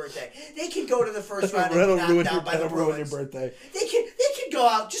near my birthday. They can go to the first round and be knocked down by the Bruins. Your birthday. They can go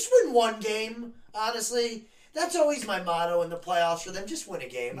out. Just win one game, honestly. That's always my motto in the playoffs for them. Just win a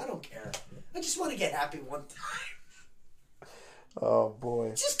game. I don't care. I just want to get happy one time. Oh,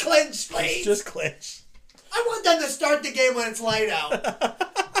 boy. Just clinch, please. Just clinch. I want them to start the game when it's light out.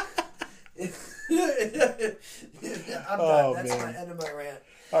 I'm done. That's my end of my rant.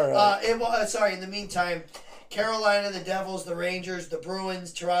 All right. In the meantime, Carolina, the Devils, the Rangers, the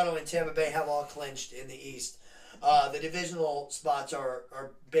Bruins, Toronto, and Tampa Bay have all clinched in the East. The divisional spots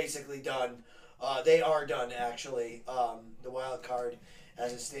are basically done. They are done, actually. The wild card,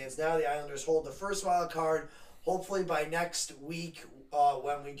 as it stands now, the Islanders hold the first wild card. Hopefully by next week,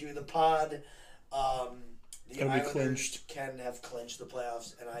 when we do the pod, the Islanders can have clinched the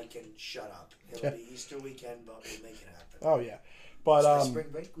playoffs, and I can shut up. It'll be Easter weekend, but we'll make it happen. Oh yeah, but spring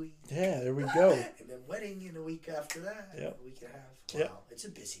break week. Yeah, there we go. And then wedding in a week after that. Yep. A week and a half. Wow, yep. It's a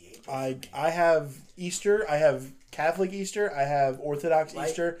busy April. I have Easter. I have Catholic Easter. I have Orthodox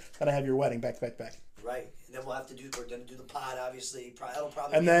Easter. Then I have your wedding back. Right. And then we'll have to do. We're going to do the pod, obviously. That'll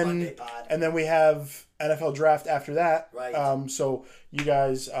probably be a Monday pod. And then we have NFL draft after that. Right. So you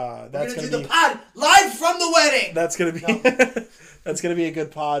guys, that's going to do the pod live from the wedding. That's going to be that's going to be a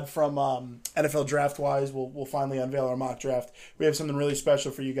good pod from NFL draft wise. We'll finally unveil our mock draft. We have something really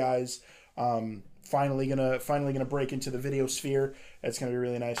special for you guys. Finally gonna break into the video sphere. It's gonna be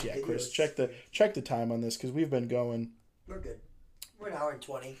really nice. Yeah, Chris, check the time on this because we've been going. We're good. We're an hour and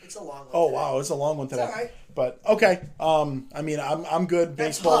 20. It's a long one. Oh today. Wow, it's a long one today. It's all right. But okay. I mean, I'm good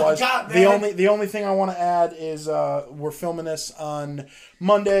baseball wise. The only thing I want to add is we're filming this on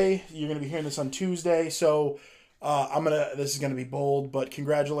Monday. You're gonna be hearing this on Tuesday. So this is gonna be bold, but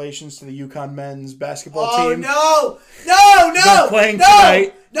congratulations to the UConn men's basketball team. Oh no! They're playing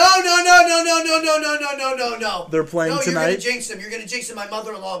tonight. No! They're playing tonight. You're gonna jinx them. You're gonna jinx them. My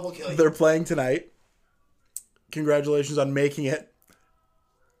mother-in-law will kill you. They're playing tonight. Congratulations on making it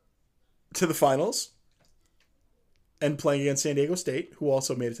to the finals and playing against San Diego State, who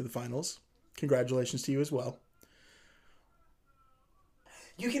also made it to the finals. Congratulations to you as well.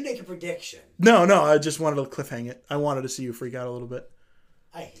 You can make a prediction. No, I just wanted to cliffhang it. I wanted to see you freak out a little bit.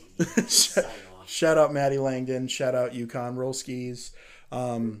 I hate you. Shout out Maddie Langdon. Shout out UConn. Roll skis.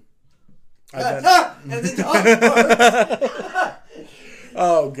 And the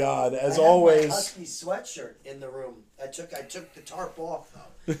Oh God! As always, my husky sweatshirt in the room. I took the tarp off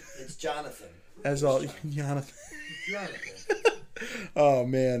though. It's Jonathan. Jonathan. Oh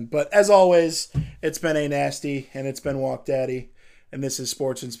man! But as always, it's been a nasty, and it's been Walk Daddy, and this is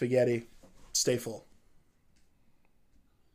Sports and Spaghetti. Stay full.